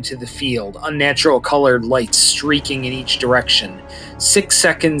taking to the field, unnatural colored lights streaking in each direction. 6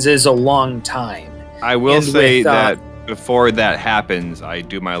 seconds is a long time. I will say that before that happens, I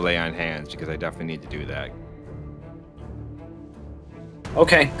do my lay on hands because I definitely need to do that.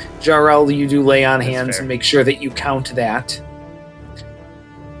 Okay, Jarrell, you do lay on That's hands fair. and make sure that you count that.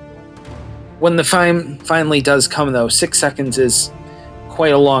 When the finally does come, though, 6 seconds is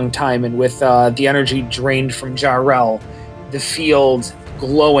quite a long time, and with the energy drained from Jarrell, the field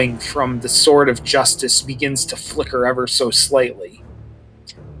glowing from the Sword of Justice begins to flicker ever so slightly.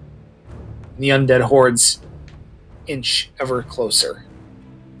 The undead hordes inch ever closer.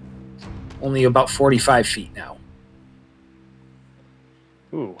 Only about 45 feet now.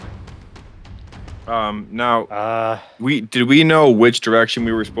 Ooh. Now, did we know which direction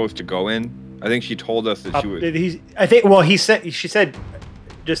we were supposed to go in? I think she told us that she would. She said,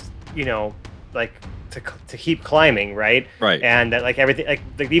 just like to keep climbing, right? Right. And that like everything, like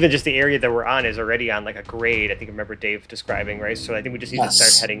even just the area that we're on is already on like a grade. I think I remember Dave describing, right? So I think we just need to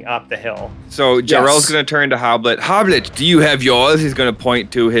start heading up the hill. So Jarrell's gonna turn to Hoblet. Hoblet, do you have yours? He's gonna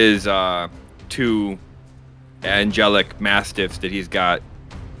point to his two angelic mastiffs that he's got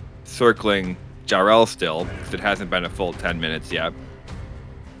circling Jarrell still, because it hasn't been a full 10 minutes yet.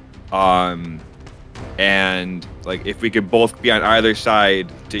 And like if we could both be on either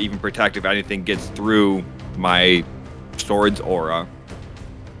side to even protect if anything gets through my sword's aura.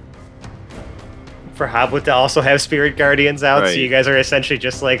 For Hoblet to also have spirit guardians out, Right. so you guys are essentially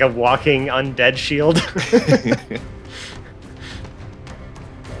just like a walking undead shield.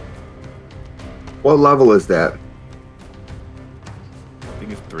 What level is that? I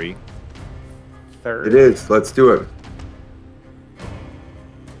think it's 3. Third. It is. Let's do it.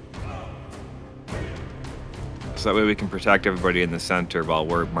 So that way we can protect everybody in the center while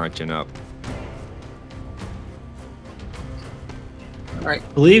we're marching up. All right.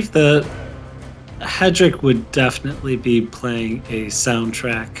 I believe that Hedrick would definitely be playing a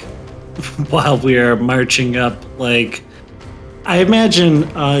soundtrack while we are marching up. Like, I imagine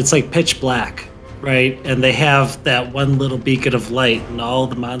it's like pitch black, right? And they have that one little beacon of light, and all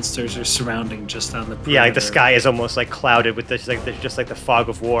the monsters are surrounding just on the perimeter. Yeah, like the sky is almost like clouded with this, like just like the fog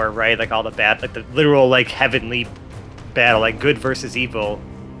of war, right? Like all the bad, like the literal like heavenly battle, like good versus evil,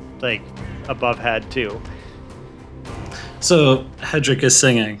 like above head too. So Hedrick is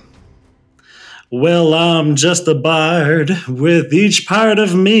singing. Well, I'm just a bard with each part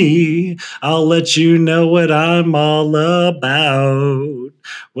of me. I'll let you know what I'm all about.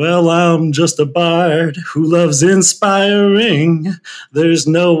 Well, I'm just a bard who loves inspiring. There's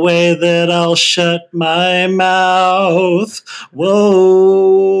no way that I'll shut my mouth.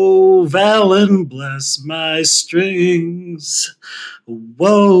 Whoa, Valen, bless my strings.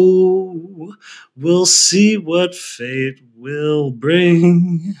 Whoa, we'll see what fate will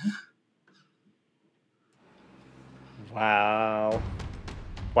bring. Wow,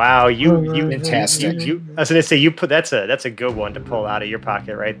 you fantastic. I was gonna say you put that's a good one to pull out of your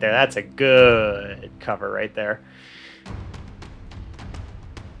pocket right there. That's a good cover right there.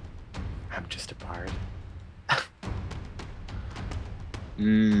 I'm just a bard.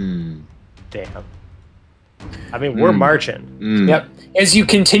 Damn. I mean, we're marching. Yep. As you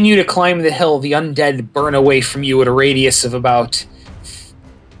continue to climb the hill, the undead burn away from you at a radius of about.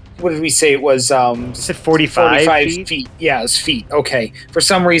 What did we say it was? Is it 45 feet? Yeah, it was feet. Okay. For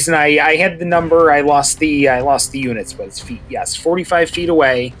some reason, I had the number. I lost the units, but it's feet. Yes, 45 feet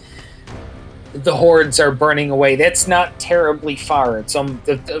away. The hordes are burning away. That's not terribly far. It's a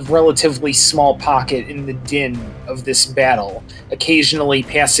relatively small pocket in the din of this battle. Occasionally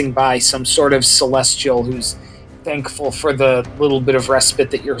passing by some sort of celestial who's thankful for the little bit of respite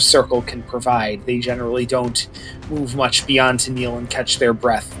that your circle can provide. They generally don't move much beyond to kneel and catch their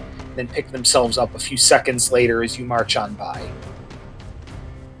breath, then pick themselves up a few seconds later as you march on by.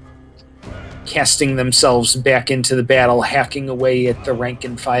 Casting themselves back into the battle, hacking away at the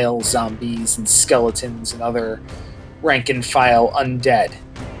rank-and-file zombies and skeletons and other rank-and-file undead.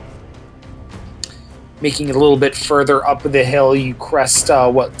 Making it a little bit further up the hill, you crest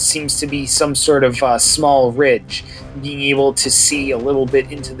what seems to be some sort of small ridge, being able to see a little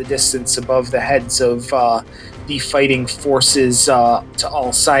bit into the distance above the heads of the fighting forces to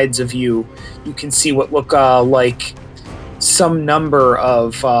all sides of you. You can see what look like some number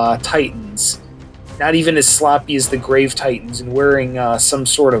of Titans, not even as sloppy as the Grave Titans, and wearing some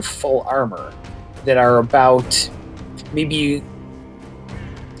sort of full armor that are about maybe...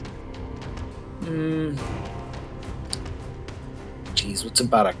 Geez, what's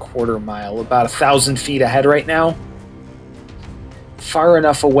about a quarter mile? About 1,000 feet ahead right now? Far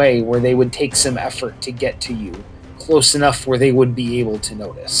enough away where they would take some effort to get to you. Close enough where they would be able to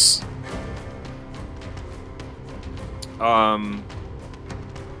notice.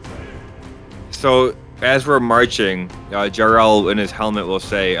 So as we're marching, Jarrell in his helmet will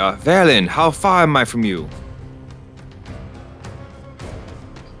say, Valen, how far am I from you?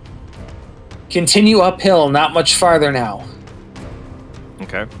 Continue uphill, not much farther now.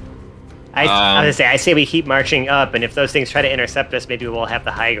 Okay. I say we keep marching up, and if those things try to intercept us, maybe we'll have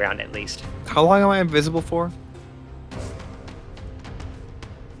the high ground at least. How long am I invisible for?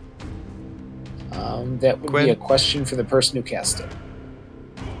 That would be a question for the person who cast it.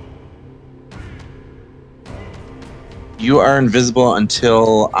 You are invisible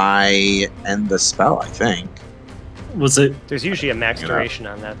until I end the spell, I think. Was it? There's usually a max duration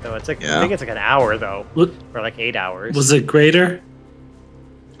on that, though. It's like I think it's like an hour, though, or like 8 hours. Was it greater?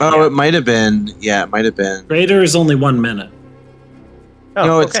 Oh, It might have been. Yeah, it might have been. Greater is only 1 minute. Oh,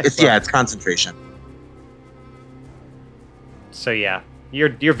 no, it's concentration. So yeah,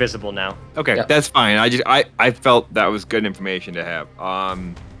 you're visible now. Okay, that's fine. I felt that was good information to have.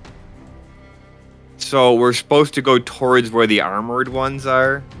 So we're supposed to go towards where the armored ones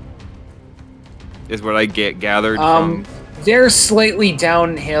are. Is what I gathered from. They're slightly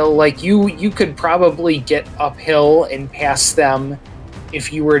downhill. Like you could probably get uphill and past them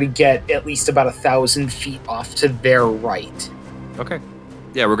if you were to get at least about 1,000 feet off to their right. Okay.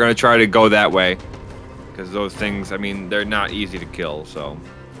 Yeah, we're gonna try to go that way because those things. I mean, they're not easy to kill. So.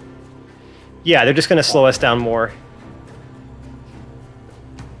 Yeah, they're just gonna slow us down more.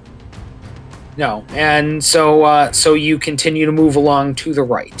 No, and so you continue to move along to the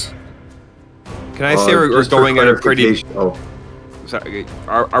right. Can I say we're going at a pretty? Sorry,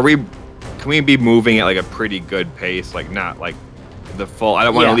 are we? Can we be moving at like a pretty good pace? Like not like the full. I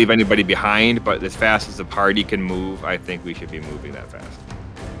don't want to leave anybody behind, but as fast as the party can move, I think we should be moving that fast.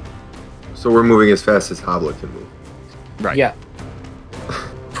 So we're moving as fast as Hoblet can move. Right. Yeah.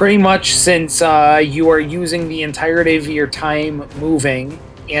 Pretty much, since you are using the entirety of your time moving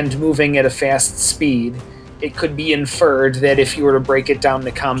and moving at a fast speed, it could be inferred that if you were to break it down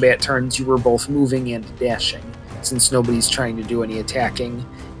to combat turns, you were both moving and dashing, since nobody's trying to do any attacking.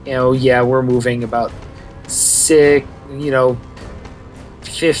 We're moving about 50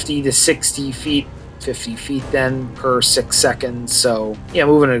 to 60 feet, 50 feet then per 6 seconds. So, yeah,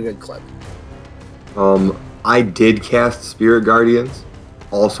 moving at a good clip. I did cast Spirit Guardians,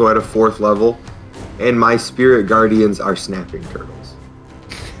 also at a 4th level, and my Spirit Guardians are snapping turtles.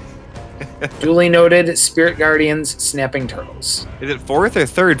 Duly noted, Spirit Guardians, snapping turtles. Is it 4th or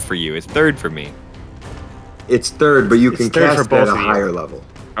 3rd for you? It's 3rd for me. It's 3rd, but you can cast it at a higher level.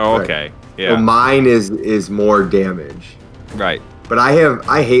 Oh, Right. okay. Yeah. So mine is more damage. Right. But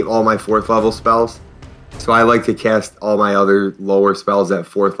I hate all my 4th level spells, so I like to cast all my other lower spells at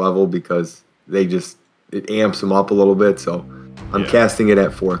 4th level because it amps them up a little bit. So I'm casting it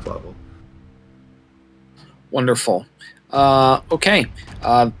at 4th level. Wonderful. Okay.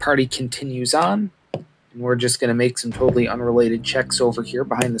 Party continues on. And we're just going to make some totally unrelated checks over here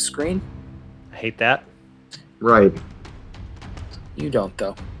behind the screen. I hate that. Right. You don't,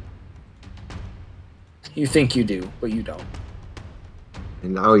 though. You think you do, but you don't.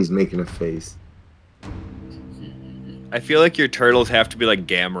 And now he's making a face. I feel like your turtles have to be like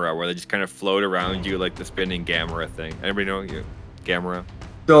Gamera, where they just kind of float around you like the spinning Gamera thing. Anybody know you? Gamera?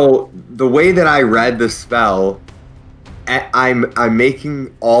 So the way that I read the spell, I'm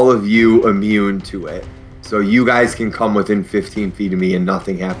making all of you immune to it. So you guys can come within 15 feet of me and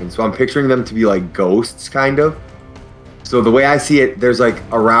nothing happens. So I'm picturing them to be like ghosts, kind of. So the way I see it, there's like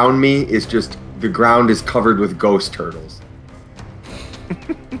around me is just the ground is covered with ghost turtles.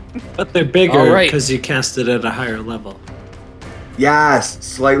 But they're bigger because you cast it at a higher level. Yes,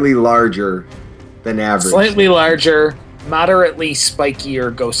 slightly larger than average. Slightly larger, moderately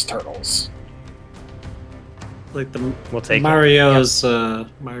spikier ghost turtles. Like the We'll take Mario's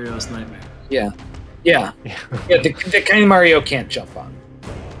Mario's Nightmare. Yeah. Yeah. The kind Mario can't jump on.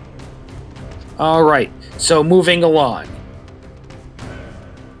 All right. So moving along.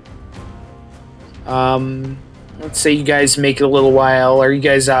 Let's say you guys make it a little while. Are you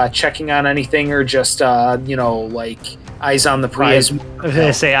guys checking on anything or just, like eyes on the prize? I was going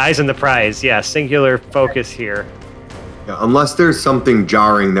to say eyes on the prize. Yeah, singular focus here. Yeah, unless there's something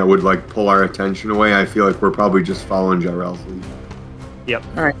jarring that would like pull our attention away, I feel like we're probably just following Jarrell's lead. Yep.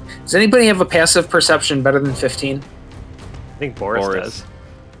 All right. Does anybody have a passive perception better than 15? I think Boris does.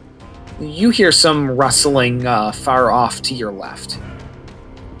 You hear some rustling far off to your left.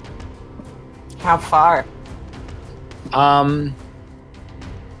 How far?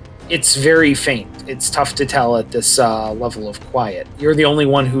 It's very faint. It's tough to tell at this level of quiet. You're the only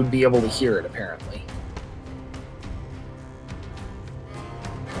one who'd be able to hear it, apparently.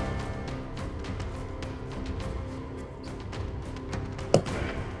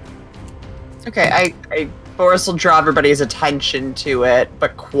 Okay, Boris will draw everybody's attention to it,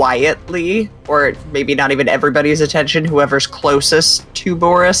 but quietly, or maybe not even everybody's attention, whoever's closest to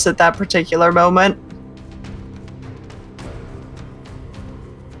Boris at that particular moment.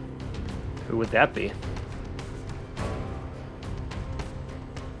 Who would that be?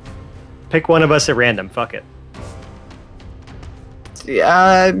 Pick one of us at random. Fuck it.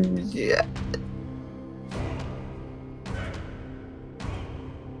 Yeah.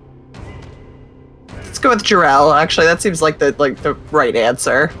 Let's go with Jarrell. Actually, that seems like the right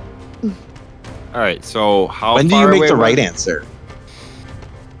answer. All right. So when do you make the right answer?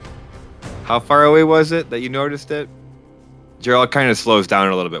 How far away was it that you noticed it? Jarrell kind of slows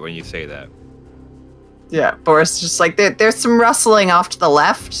down a little bit when you say that. Yeah, Boris just like there's some rustling off to the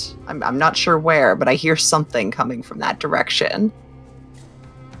left. I'm not sure where, but I hear something coming from that direction.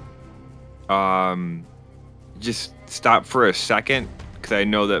 Just stop for a second because I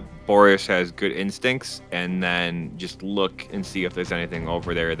know that Boris has good instincts, and then just look and see if there's anything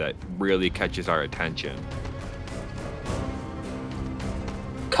over there that really catches our attention.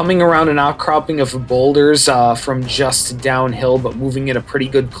 Coming around an outcropping of boulders from just downhill, but moving at a pretty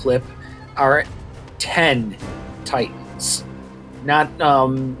good clip, are 10 titans.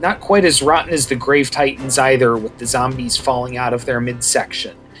 Not quite as rotten as the Grave Titans either, with the zombies falling out of their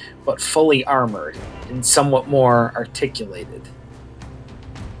midsection, but fully armored and somewhat more articulated.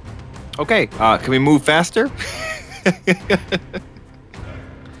 Okay, can we move faster?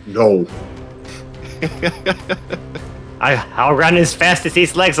 No. I'll run as fast as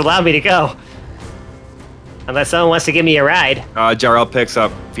these legs allow me to go. Unless someone wants to give me a ride. Jarrell picks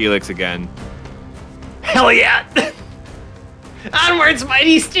up Felix again. Hell yeah! Onwards,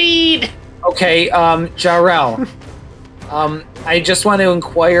 mighty steed! Okay, Jarrell. I just want to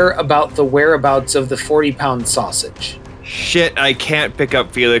inquire about the whereabouts of the 40-pound sausage. Shit, I can't pick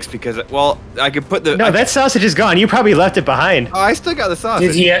up Felix because, well, I could put the... No, that sausage is gone. You probably left it behind. Oh, I still got the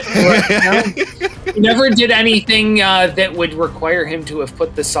sausage. Did he? No? He never did anything that would require him to have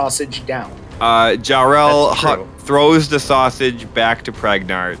put the sausage down. Jarrell throws the sausage back to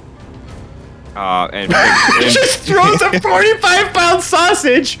Pregnart And just throws a 45-pound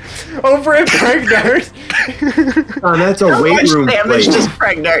sausage over at Pregnart. Oh, that's a weight room How much damage plate. does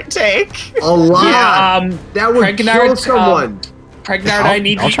Pregnart take? A lot. Yeah, that would kill someone. Pregnart, I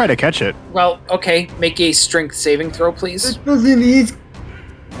need I'll you. try to catch it. Well, okay, make a strength saving throw, please. This doesn't need.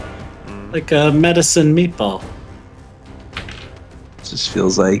 Like a medicine meatball. Just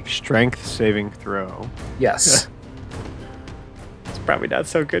feels like Strength saving throw. Yes. It's probably not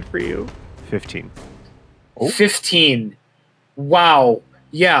so good for you. 15. 15. Wow.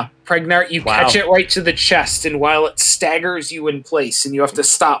 Yeah, Pregnart, you Wow. catch it right to the chest, and while it staggers you in place, and you have to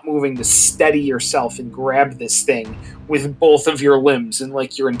stop moving to steady yourself and grab this thing with both of your limbs and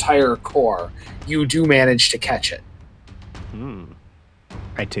like your entire core, you do manage to catch it.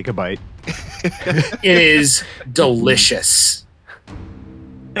 I take a bite. It is delicious.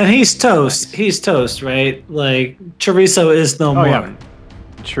 And he's toast. He's toast, right? Like, chorizo is no more. Yeah.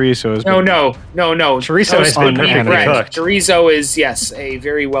 Chorizo is. No. Chorizo has been perfectly bread. cooked. Chorizo is, yes, a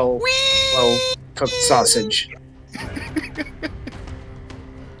very well cooked sausage.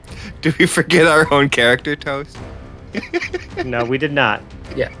 do we forget our own character, Toast? No, we did not.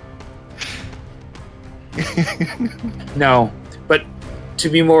 Yeah. No, but to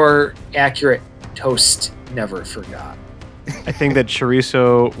be more accurate, Toast never forgot. I think that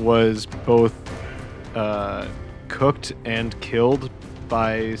chorizo was both cooked and killed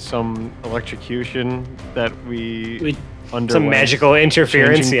by some electrocution that we underwent. Some magical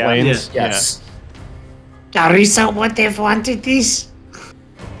interference, Changing yeah. planes. Yes. Chorizo would have wanted this.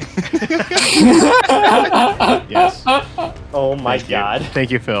 Yes. Oh my Thank you. god.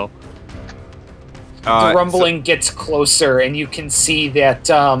 Thank you, Phil. The rumbling gets closer, and you can see that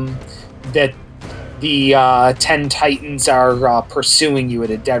that the 10 Titans are pursuing you at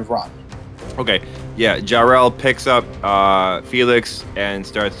a dead run. Okay, yeah, Jarrell picks up Felix and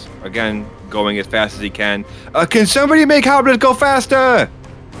starts, again, going as fast as he can. Can somebody make Hoblet go faster?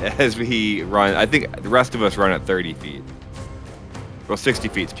 As we run, I think the rest of us run at 30 feet. Well, 60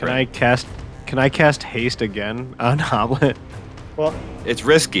 feet sprint. Can I cast haste again on Hoblet? Well, It's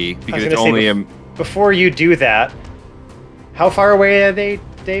risky because gonna it's say only a... before you do that, how far away are they,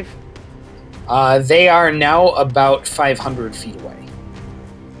 Dave? They are now about 500 feet away.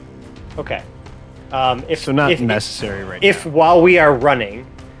 Okay. So not necessary right If while we are running,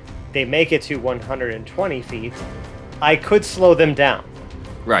 they make it to 120 feet, I could slow them down.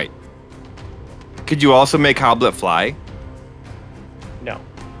 Right. Could you also make Hoblet fly? No.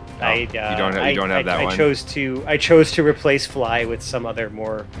 You don't have that one? I chose to replace fly with some other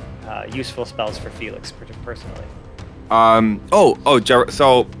more useful spells for Felix personally.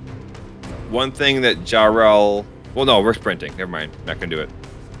 So one thing that Jarrell... Well, no, we're sprinting. Never mind. Not going to do it.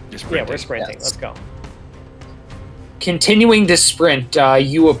 Just sprinting. Yeah, we're sprinting. Yes. Let's go. Continuing to sprint,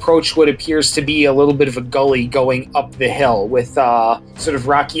 you approach what appears to be a little bit of a gully going up the hill with sort of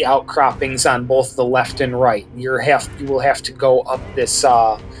rocky outcroppings on both the left and right. You will have to go up this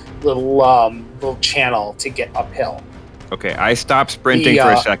little channel to get uphill. Okay, I stop sprinting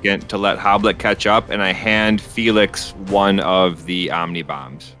for a second to let Hoblet catch up, and I hand Felix one of the Omni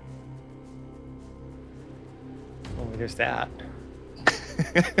Bombs. Oh, there's that.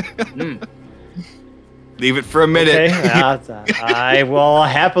 Leave it for a minute. Okay, I will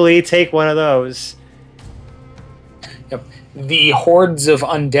happily take one of those. Yep. The hordes of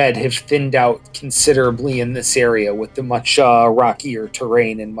undead have thinned out considerably in this area with the much rockier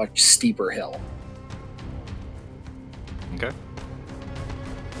terrain and much steeper hill. Okay.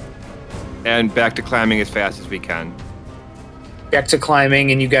 And back to climbing as fast as we can. Back to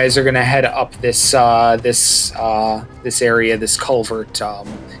climbing, and you guys are going to head up this area, this culvert,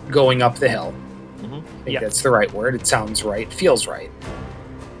 going up the hill. I think that's the right word. It sounds right. It feels right.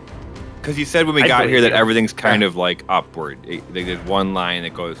 Because you said when we got here that everything's kind of like upward. They did one line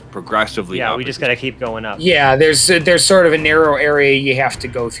that goes progressively up. Yeah, we just got to keep going up. Yeah, there's sort of a narrow area you have to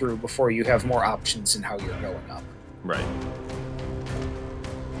go through before you have more options in how you're going up. Right.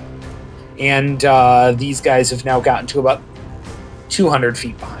 And these guys have now gotten to about 200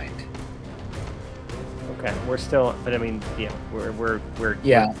 feet behind. Okay, we're still, but I mean, yeah, we're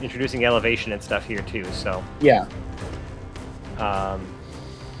introducing elevation and stuff here too. So yeah.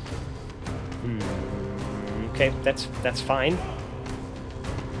 Okay, that's fine.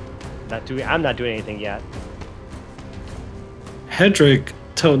 I'm not doing anything yet. Hedrick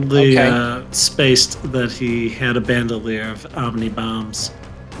totally spaced that he had a bandolier of Omni Bombs.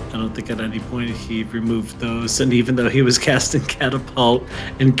 I don't think at any point he removed those, and even though he was casting Catapult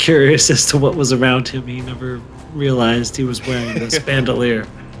and curious as to what was around him, he never realized he was wearing this bandolier.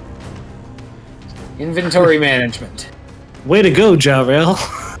 Inventory management. Way to go, Jarrell.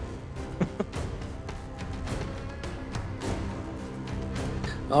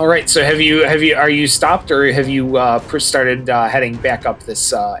 All right. So are you stopped, or have you started heading back up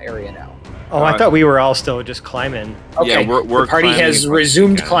this area now? Oh, I thought we were all still just climbing. Okay. Yeah, we're the party has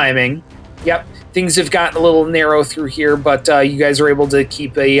resumed climbing. Yep. Things have gotten a little narrow through here, but you guys are able to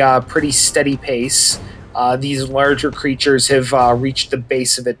keep a pretty steady pace. These larger creatures have reached the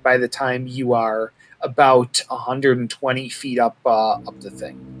base of it by the time you are about 120 feet up the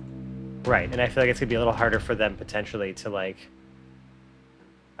thing. Right, and I feel like it's going to be a little harder for them potentially to, like,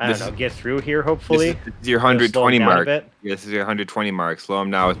 I don't know, get through here, hopefully. This is your 120 mark. Yeah, this is your 120 mark. Slow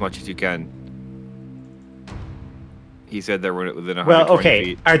them down as much as you can. He said that we're within 120 well, okay.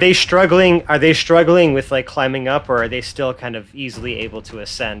 feet. Are they struggling with, like, climbing up, or are they still kind of easily able to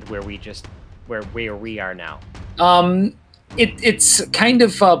ascend where we are now? It's kind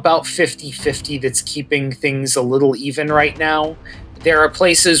of about 50-50 that's keeping things a little even right now. There are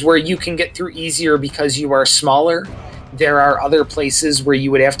places where you can get through easier because you are smaller. There are other places where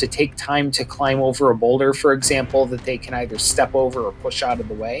you would have to take time to climb over a boulder, for example, that they can either step over or push out of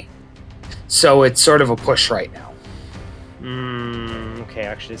the way. So it's sort of a push right now. Okay,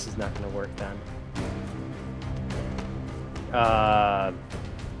 actually, this is not going to work then.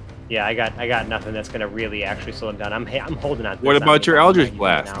 Yeah, I got nothing that's going to really actually slow them down. I'm holding on to What this about your Eldritch right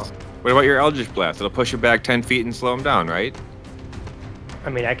Blast? now. What about your Eldritch Blast? It'll push you back 10 feet and slow them down, right? I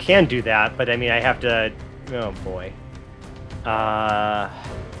mean, I can do that, but I mean, I have to... Oh, boy.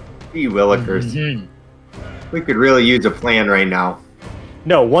 You willikers. Mm-hmm. We could really use a plan right now.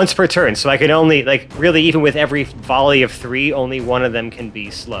 No, once per turn, so I can only, like, really, even with every volley of 3, only one of them can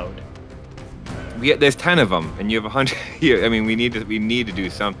be slowed. There's 10 of them, and you have 100. I mean, we need to do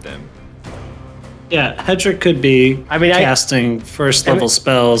something. Yeah, Hedrick could be casting first level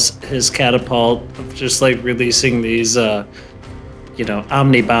spells, his catapult, just like releasing these,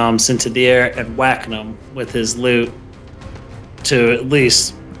 omni bombs into the air and whacking them with his loot to at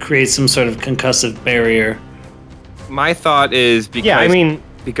least create some sort of concussive barrier. My thought is because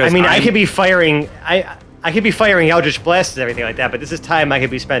I could be firing. I could be firing Eldritch Blasts and everything like that, but this is time I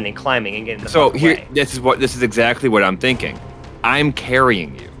could be spending climbing and getting the fuck away. This is exactly what I'm thinking. I'm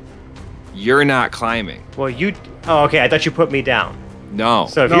carrying you. You're not climbing. Well, oh, okay. I thought you put me down. No.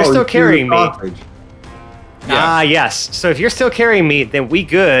 So if you're still carrying me. Yeah. Yes. So if you're still carrying me, then we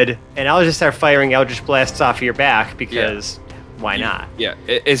good, and I'll just start firing Eldritch Blasts off of your back because why not? Yeah.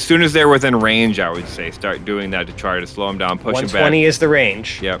 As soon as they're within range, I would say start doing that to try to slow them down, push them back. 120 is the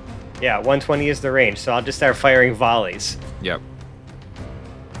range. Yep. Yeah, 120 is the range, so I'll just start firing volleys. Yep.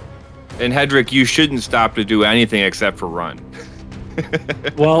 And Hedrick, you shouldn't stop to do anything except for run.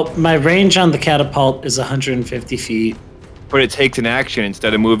 Well, my range on the catapult is 150 feet. But it takes an action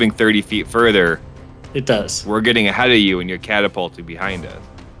instead of moving 30 feet further. It does. We're getting ahead of you and you're catapulting behind us.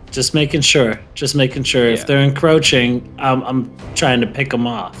 Just making sure. Yeah. If they're encroaching, I'm trying to pick them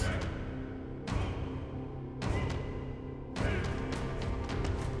off.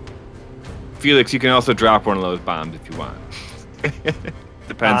 Felix, you can also drop one of those bombs if you want. Depends on what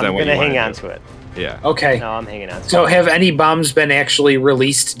you want. I'm gonna hang on to it. Yeah. Okay. No, I'm hanging on to it. So have any bombs been actually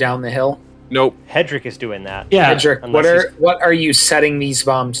released down the hill? Nope. Hedrick is doing that. Yeah. Hedrick, what are you setting these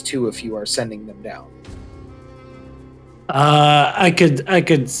bombs to if you are sending them down? I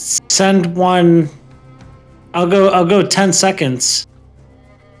could send one. I'll go 10 seconds.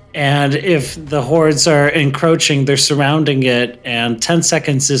 And if the hordes are encroaching, they're surrounding it, and 10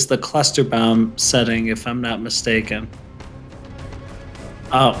 seconds is the cluster bomb setting, if I'm not mistaken.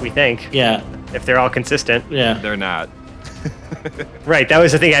 Oh, we think. Yeah. If they're all consistent. Yeah. They're not. Right, that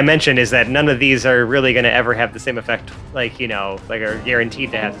was the thing I mentioned, is that none of these are really going to ever have the same effect, are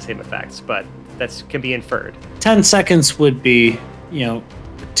guaranteed to have the same effects, but that can be inferred. 10 seconds would be,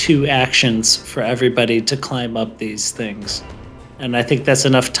 2 actions for everybody to climb up these things. And I think that's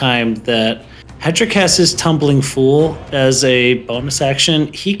enough time that Hedrick has his Tumbling Fool as a bonus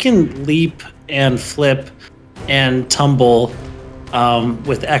action. He can leap and flip and tumble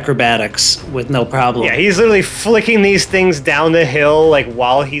with acrobatics with no problem. Yeah, he's literally flicking these things down the hill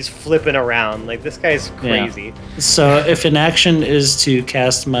while he's flipping around. This guy's crazy. Yeah. So if an action is to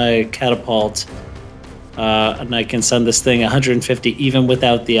cast my catapult, and I can send this thing 150 even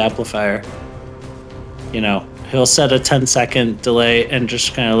without the amplifier, he'll set a 10-second delay and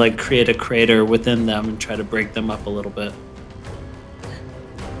just kind of create a crater within them and try to break them up a little bit.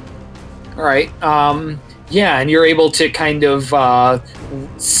 All right. Yeah, and you're able to kind of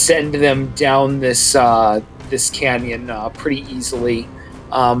send them down this canyon pretty easily.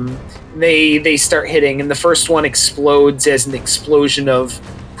 They start hitting, and the first one explodes as an explosion of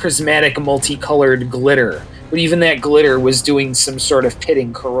prismatic multicolored glitter. But even that glitter was doing some sort of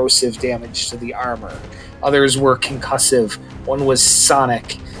pitting corrosive damage to the armor. Others were concussive. One was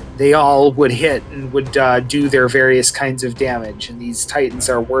sonic. they all would hit and would do their various kinds of damage, and these titans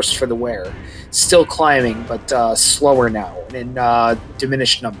are worse for the wear. Still climbing, but slower now, and in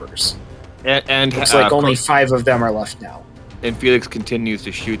diminished numbers. And looks like only 5 of them are left now. And Felix continues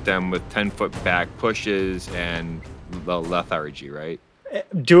to shoot them with 10-foot back pushes and the lethargy, right?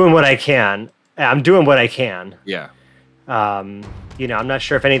 Doing what I can. I'm doing what I can. Yeah. I'm not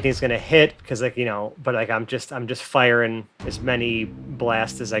sure if anything's gonna hit because, but I'm just firing as many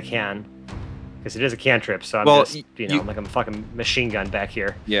blasts as I can because it is a cantrip. So I'm like I'm a fucking machine gun back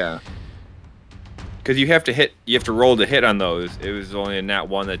here. Yeah. Because you have to roll to hit on those. It was only a nat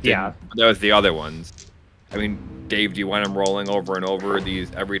 1 that didn't. Yeah. That was the other ones. I mean, Dave, do you want him rolling over and over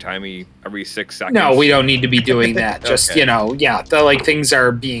these every 6 seconds? No, we don't need to be doing that. Just, okay. Things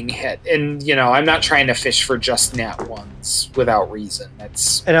are being hit. And, I'm not trying to fish for just nat 1s without reason.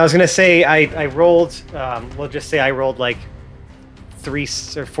 And I was going to say, I rolled, we'll just say I rolled 3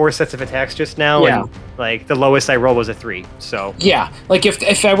 or 4 sets of attacks just now. Yeah. And the lowest I rolled was a 3. So yeah,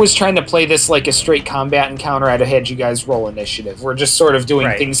 if I was trying to play this like a straight combat encounter, I'd have had you guys roll initiative. We're just sort of doing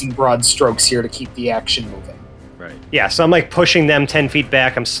things in broad strokes here to keep the action moving. Right. Yeah, so I'm pushing them 10 feet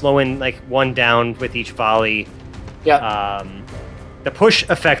back. I'm slowing 1 down with each volley. Yeah. The push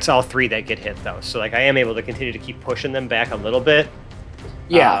affects all 3 that get hit though. So I am able to continue to keep pushing them back a little bit.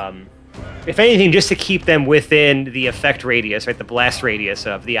 Yeah. If anything, just to keep them within the effect radius, right, the blast radius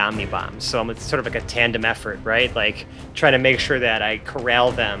of the Omni Bombs. So it's sort of like a tandem effort, right? Trying to make sure that I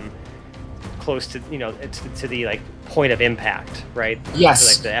corral them close to, to the point of impact, right?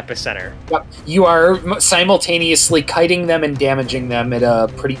 Yes. To, the epicenter. Yep. You are simultaneously kiting them and damaging them at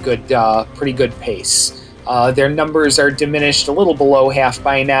a pretty good pace. Their numbers are diminished a little below half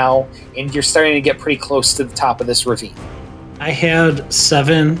by now, and you're starting to get pretty close to the top of this ravine. I had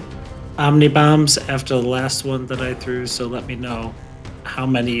 7 Omni Bombs after the last one that I threw, so let me know how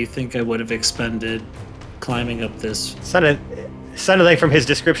many you think I would have expended climbing up this. Sounded like from his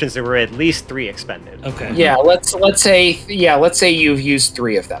descriptions there were at least 3 expended. Okay. Yeah, let's say you've used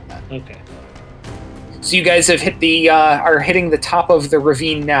 3 of them then. Okay. So you guys have are hitting the top of the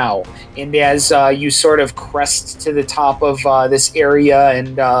ravine now, and as you sort of crest to the top of this area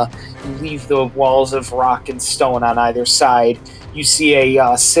and you leave the walls of rock and stone on either side, you see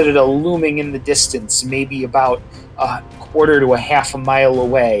a citadel looming in the distance, maybe about a quarter to a half a mile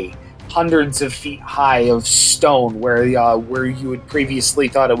away, hundreds of feet high of stone where you had previously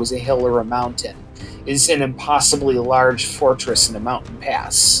thought it was a hill or a mountain, is an impossibly large fortress in a mountain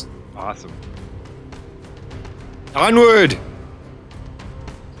pass. Awesome. Onward!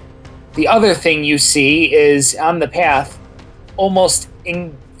 The other thing you see is on the path, almost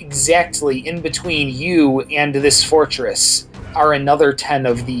exactly in between you and this fortress, are another 10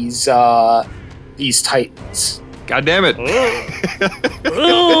 of these titans. God damn it!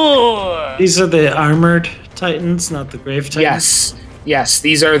 These are the armored titans, not the grave titans? Yes,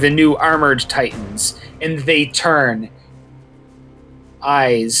 these are the new armored titans, and they turn,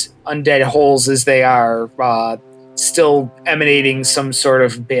 eyes, undead holes as they are, still emanating some sort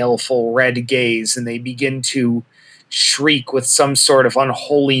of baleful red gaze, and they begin to shriek with some sort of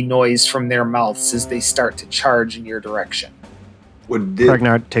unholy noise from their mouths as they start to charge in your direction.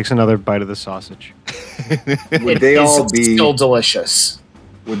 Ragnar takes another bite of the sausage. Would they all be still delicious?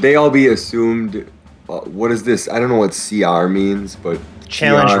 Would they all be assumed? What is this? I don't know what CR means, but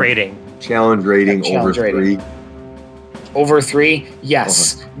challenge rating. Challenge rating challenge over rating. 3. Over 3?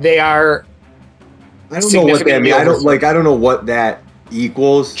 Yes, they are. I don't know what that means. I don't know what that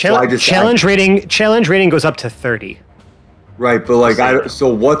equals. Challenge rating goes up to 30. Right, but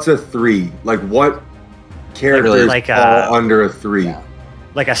so what's a 3? What characters fall under a 3? Yeah.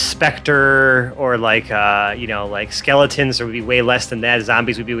 Like a specter, or skeletons would be way less than that.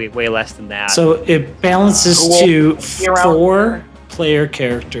 Zombies would be way less than that. So it balances to 4 player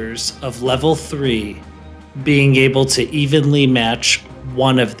characters of level 3 being able to evenly match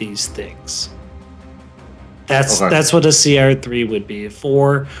one of these things. That's what a CR3 would be.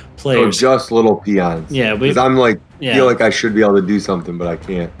 4 players. So just little peons. Yeah, because I'm feel like I should be able to do something, but I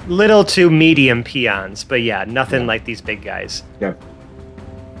can't. Little to medium peons, but yeah, nothing like these big guys. Yeah.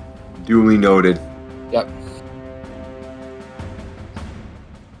 Duly noted. Yep.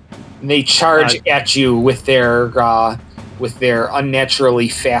 And they charge at you with their unnaturally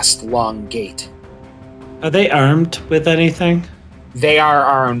fast, long gait. Are they armed with anything? They are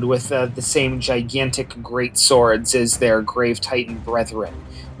armed with the same gigantic great swords as their Grave Titan brethren,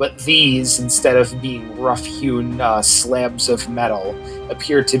 but these, instead of being rough-hewn slabs of metal,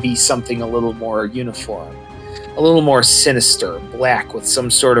 appear to be something a little more uniform, a little more sinister, black with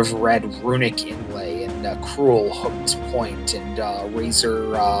some sort of red runic inlay, and on cruel hooked point and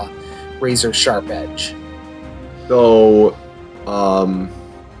razor sharp edge. So, I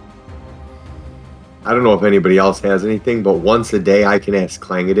don't know if anybody else has anything, but once a day I can ask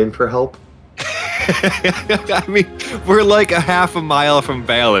Clangadin for help. I mean, we're like a half a mile from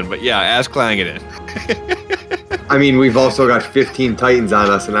Valen, but yeah, ask Clangadin. I mean, we've also got 15 Titans on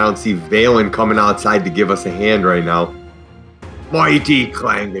us, and I don't see Valen coming outside to give us a hand right now. Mighty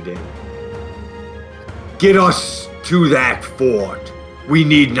Clangadin, get us to that fort. We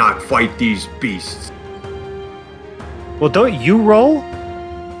need not fight these beasts. Well, don't you roll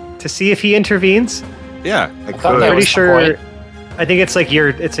to see if he intervenes? Yeah, I thought could. that Pretty was the sure. point. I think it's like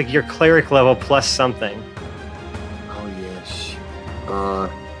your cleric level plus something. Oh, yes.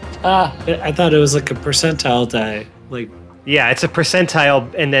 I thought it was like a percentile die. Like, Yeah, it's a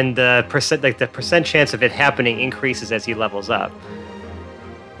percentile, and then the percent chance of it happening increases as he levels up.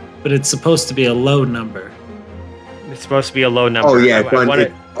 but it's supposed to be a low number. It's supposed to be a low number. Oh, yeah, I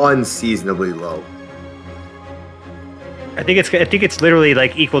it's unseasonably low. think it's literally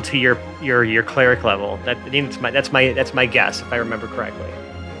like equal to your cleric level. That's my guess if I remember correctly.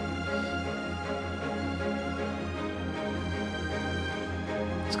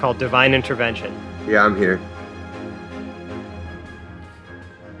 It's called Divine Intervention. Yeah, I'm here.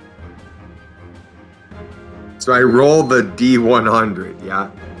 So I roll the D100, yeah?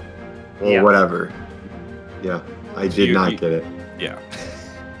 Or Yeah. whatever. Yeah, I did You- not you- get it. Yeah.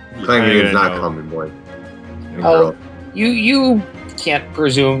 Clangadin's not know. coming, boy. Oh, you can't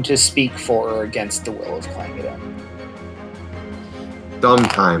presume to speak for or against the will of Clangadin.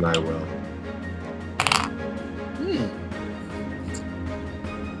 Sometime I will.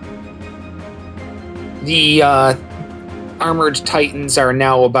 The armored titans are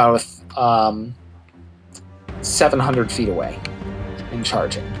now about 700 feet away and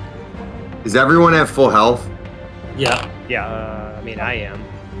charging. Is everyone at full health? Yeah. Yeah, I mean I am.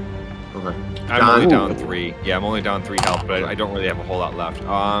 Okay. I'm John? only down 3. Yeah, I'm only down 3 health, but I don't really have a whole lot left.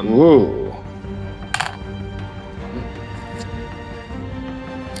 Ooh.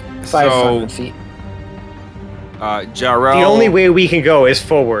 500 feet. Jarrell. The only way we can go is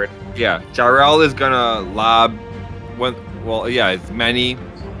forward. Yeah, Jarrell is gonna lob as many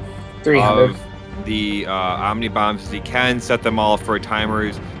 300. of the Omni bombs as he can. Set them all for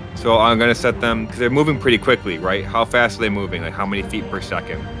timers. So I'm gonna set them because they're moving pretty quickly, right? How fast are they moving? Like how many feet per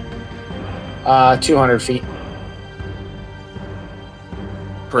second? 200 feet.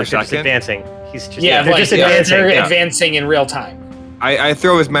 Per Like they're just second. advancing. He's just Yeah, they're like, just advancing. They're yeah. advancing in real time. I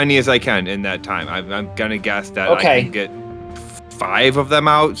throw as many as I can in that time. I'm gonna guess that I Okay. can get 5 of them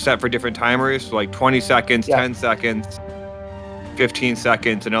out set for different timers. So like 20 seconds, Yeah. 10 seconds, 15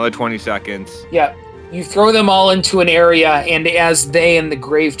 seconds, another 20 seconds. Yeah. You throw them all into an area, and as they and the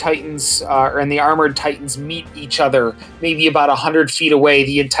Grave Titans and the Armored Titans meet each other, maybe about 100 feet away,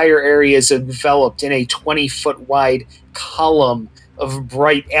 the entire area is enveloped in a 20-foot wide column of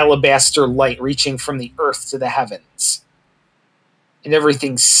bright alabaster light reaching from the earth to the heavens. And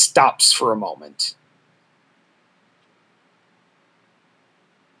everything stops for a moment.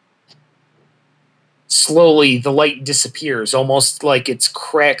 Slowly, the light disappears, almost like it's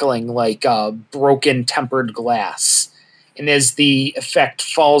crackling like broken tempered glass. And as the effect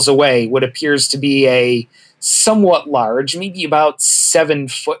falls away, what appears to be a somewhat large, maybe about 7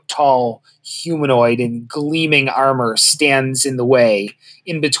 foot tall humanoid in gleaming armor stands in the way,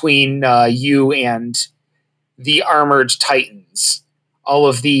 in between you and the armored titans. All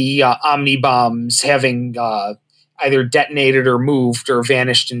of the Omni bombs having either detonated or moved or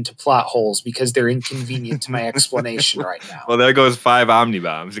vanished into plot holes because they're inconvenient to my explanation right now. Well, there goes 5 Omni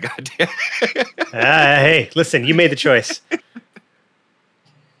bombs. Goddamn. Hey, listen, you made the choice.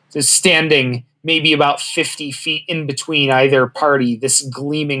 Just standing maybe about 50 feet in between either party, this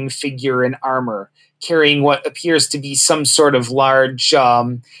gleaming figure in armor, carrying what appears to be some sort of large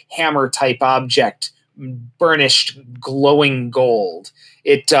hammer-type object, burnished, glowing gold.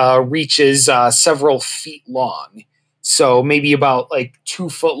 It reaches several feet long, so maybe about like 2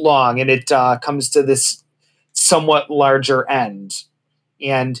 foot long, and it comes to this somewhat larger end.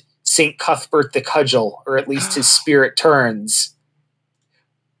 And St. Cuthbert the Cudgel, or at least his spirit turns.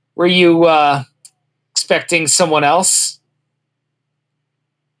 Were you expecting someone else?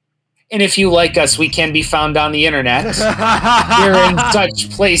 And if you like us, we can be found on the internet. We're in such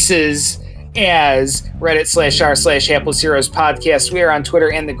places as Reddit.com/r/Hapless Heroes Podcast. We are on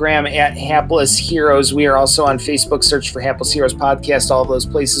Twitter and the Gram at Hapless Heroes. We are also on Facebook. Search for Hapless Heroes Podcast. All of those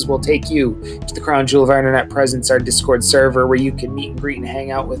places will take you to the crown jewel of our internet presence, our Discord server, where you can meet and greet and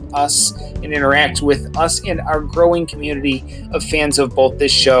hang out with us and interact with us and our growing community of fans of both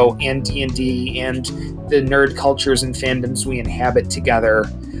this show and D&D and the nerd cultures and fandoms we inhabit together.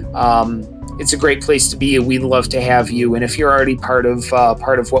 It's a great place to be. We'd love to have you. And if you're already part of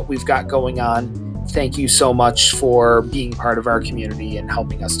what we've got going on, thank you so much for being part of our community and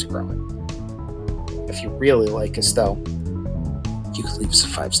helping us to grow it. If you really like us, though, you can leave us a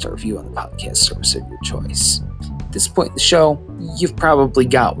 5-star review on the podcast service of your choice. At this point in the show, you've probably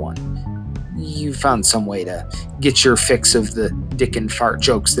got one. You found some way to get your fix of the dick and fart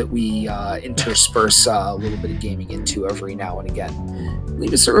jokes that we intersperse a little bit of gaming into every now and again.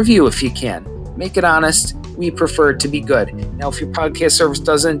 Leave us a review if you can. Make it honest. We prefer it to be good. Now, if your podcast service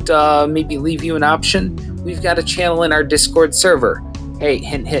doesn't maybe leave you an option, we've got a channel in our Discord server. Hey,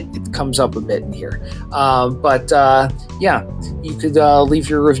 hint, it comes up a bit in here. Yeah, you could leave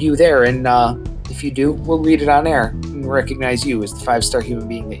your review there, and if you do, we'll read it on air and recognize you as the 5-star human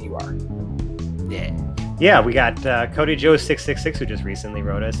being that you are. Yeah, we got Cody Joe 666 who just recently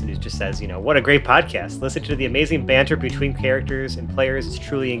wrote us, and he just says, what a great podcast. Listen to the amazing banter between characters and players. It's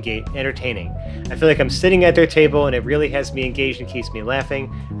truly entertaining. I feel like I'm sitting at their table, and it really has me engaged and keeps me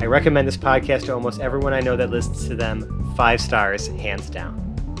laughing. I recommend this podcast to almost everyone I know that listens to them. 5 stars, hands down.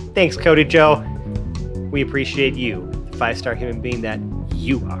 Thanks, Cody Joe. We appreciate you, the 5-star human being that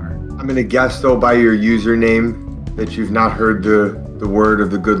you are. I'm going to guess, though, by your username that you've not heard the word of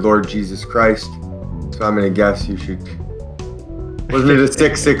the good Lord Jesus Christ. So I'm going to guess you should... Wasn't it a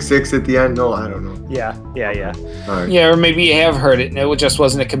 666 at the end? No, I don't know. Yeah. All right. Yeah, or maybe you have heard it and it just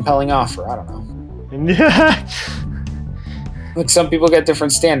wasn't a compelling offer. I don't know. Look, some people get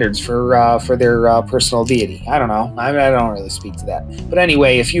different standards for their personal deity. I don't know. I don't really speak to that. But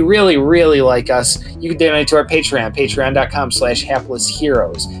anyway, if you really, really like us, you can donate to our Patreon,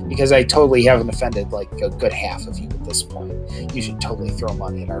 patreon.com/haplessheroes, because I totally haven't offended like a good half of you at this point. You should totally throw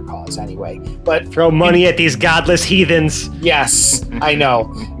money at our cause anyway. But throw money at these godless heathens. Yes, I know.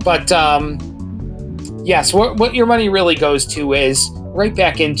 But yes, what your money really goes to is right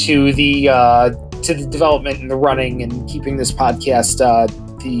back into the development and the running and keeping this podcast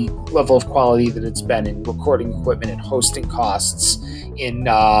the level of quality that it's been in recording equipment and hosting costs, in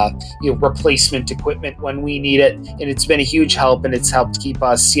replacement equipment when we need it, and it's been a huge help, and it's helped keep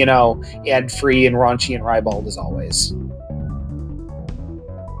us ad free and raunchy and ribald as always.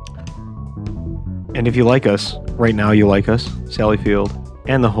 And if you like us, right now you like us, Sally Field,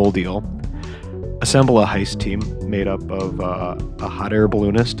 and the whole deal, assemble a heist team made up of a hot air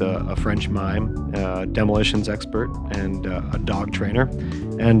balloonist, a French mime, a demolitions expert, and a dog trainer,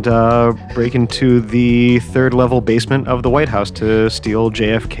 and break into the 3rd level basement of the White House to steal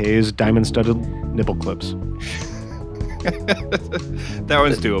JFK's diamond-studded nipple clips. That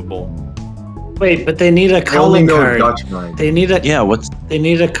one's doable. Wait, but they need a calling card. They need a They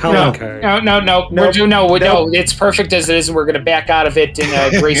need a calling card. No. It's perfect as it is, and we're going to back out of it in a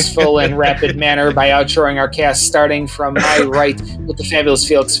graceful and rapid manner by outroing our cast, starting from my right with the fabulous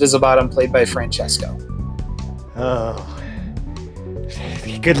Felix Fizzlebottom, played by Francesco. Oh.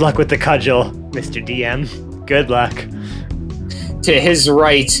 Good luck with the cudgel, Mr. DM. Good luck. To his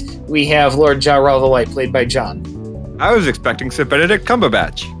right, we have Lord Jarrell the Light, played by John. I was expecting Sir Benedict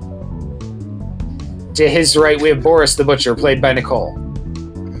Cumberbatch. To his right, we have Boris the Butcher, played by Nicole.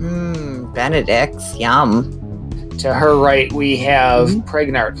 Benedict's, yum. To her right, we have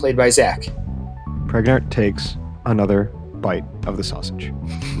Pregnart, played by Zach. Pregnart takes another bite of the sausage.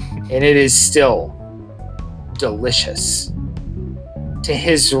 And it is still delicious. To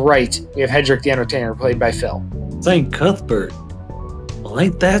his right, we have Hedrick the Entertainer, played by Phil. St. Cuthbert. Well,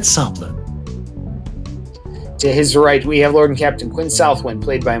 ain't that something? To his right, we have Lord and Captain Quinn Southwind,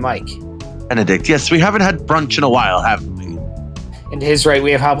 played by Mike. Benedict, yes, we haven't had brunch in a while, have we? And to his right,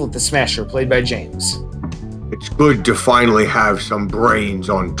 we have Hoplet the Smasher, played by James. It's good to finally have some brains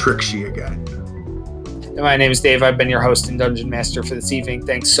on Trixie again. And my name is Dave. I've been your host and Dungeon Master for this evening.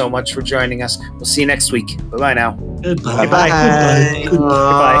 Thanks so much for joining us. We'll see you next week. Bye-bye now. Goodbye.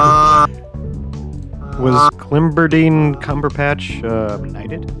 Goodbye. Was Climberdine Cumberpatch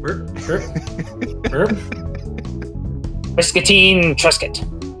knighted? Triscatine Trusket.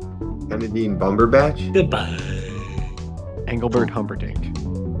 Benedine Bumberbatch? Goodbye. Engelbert Humperdinck.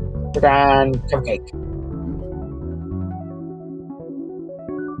 Grand Cupcake.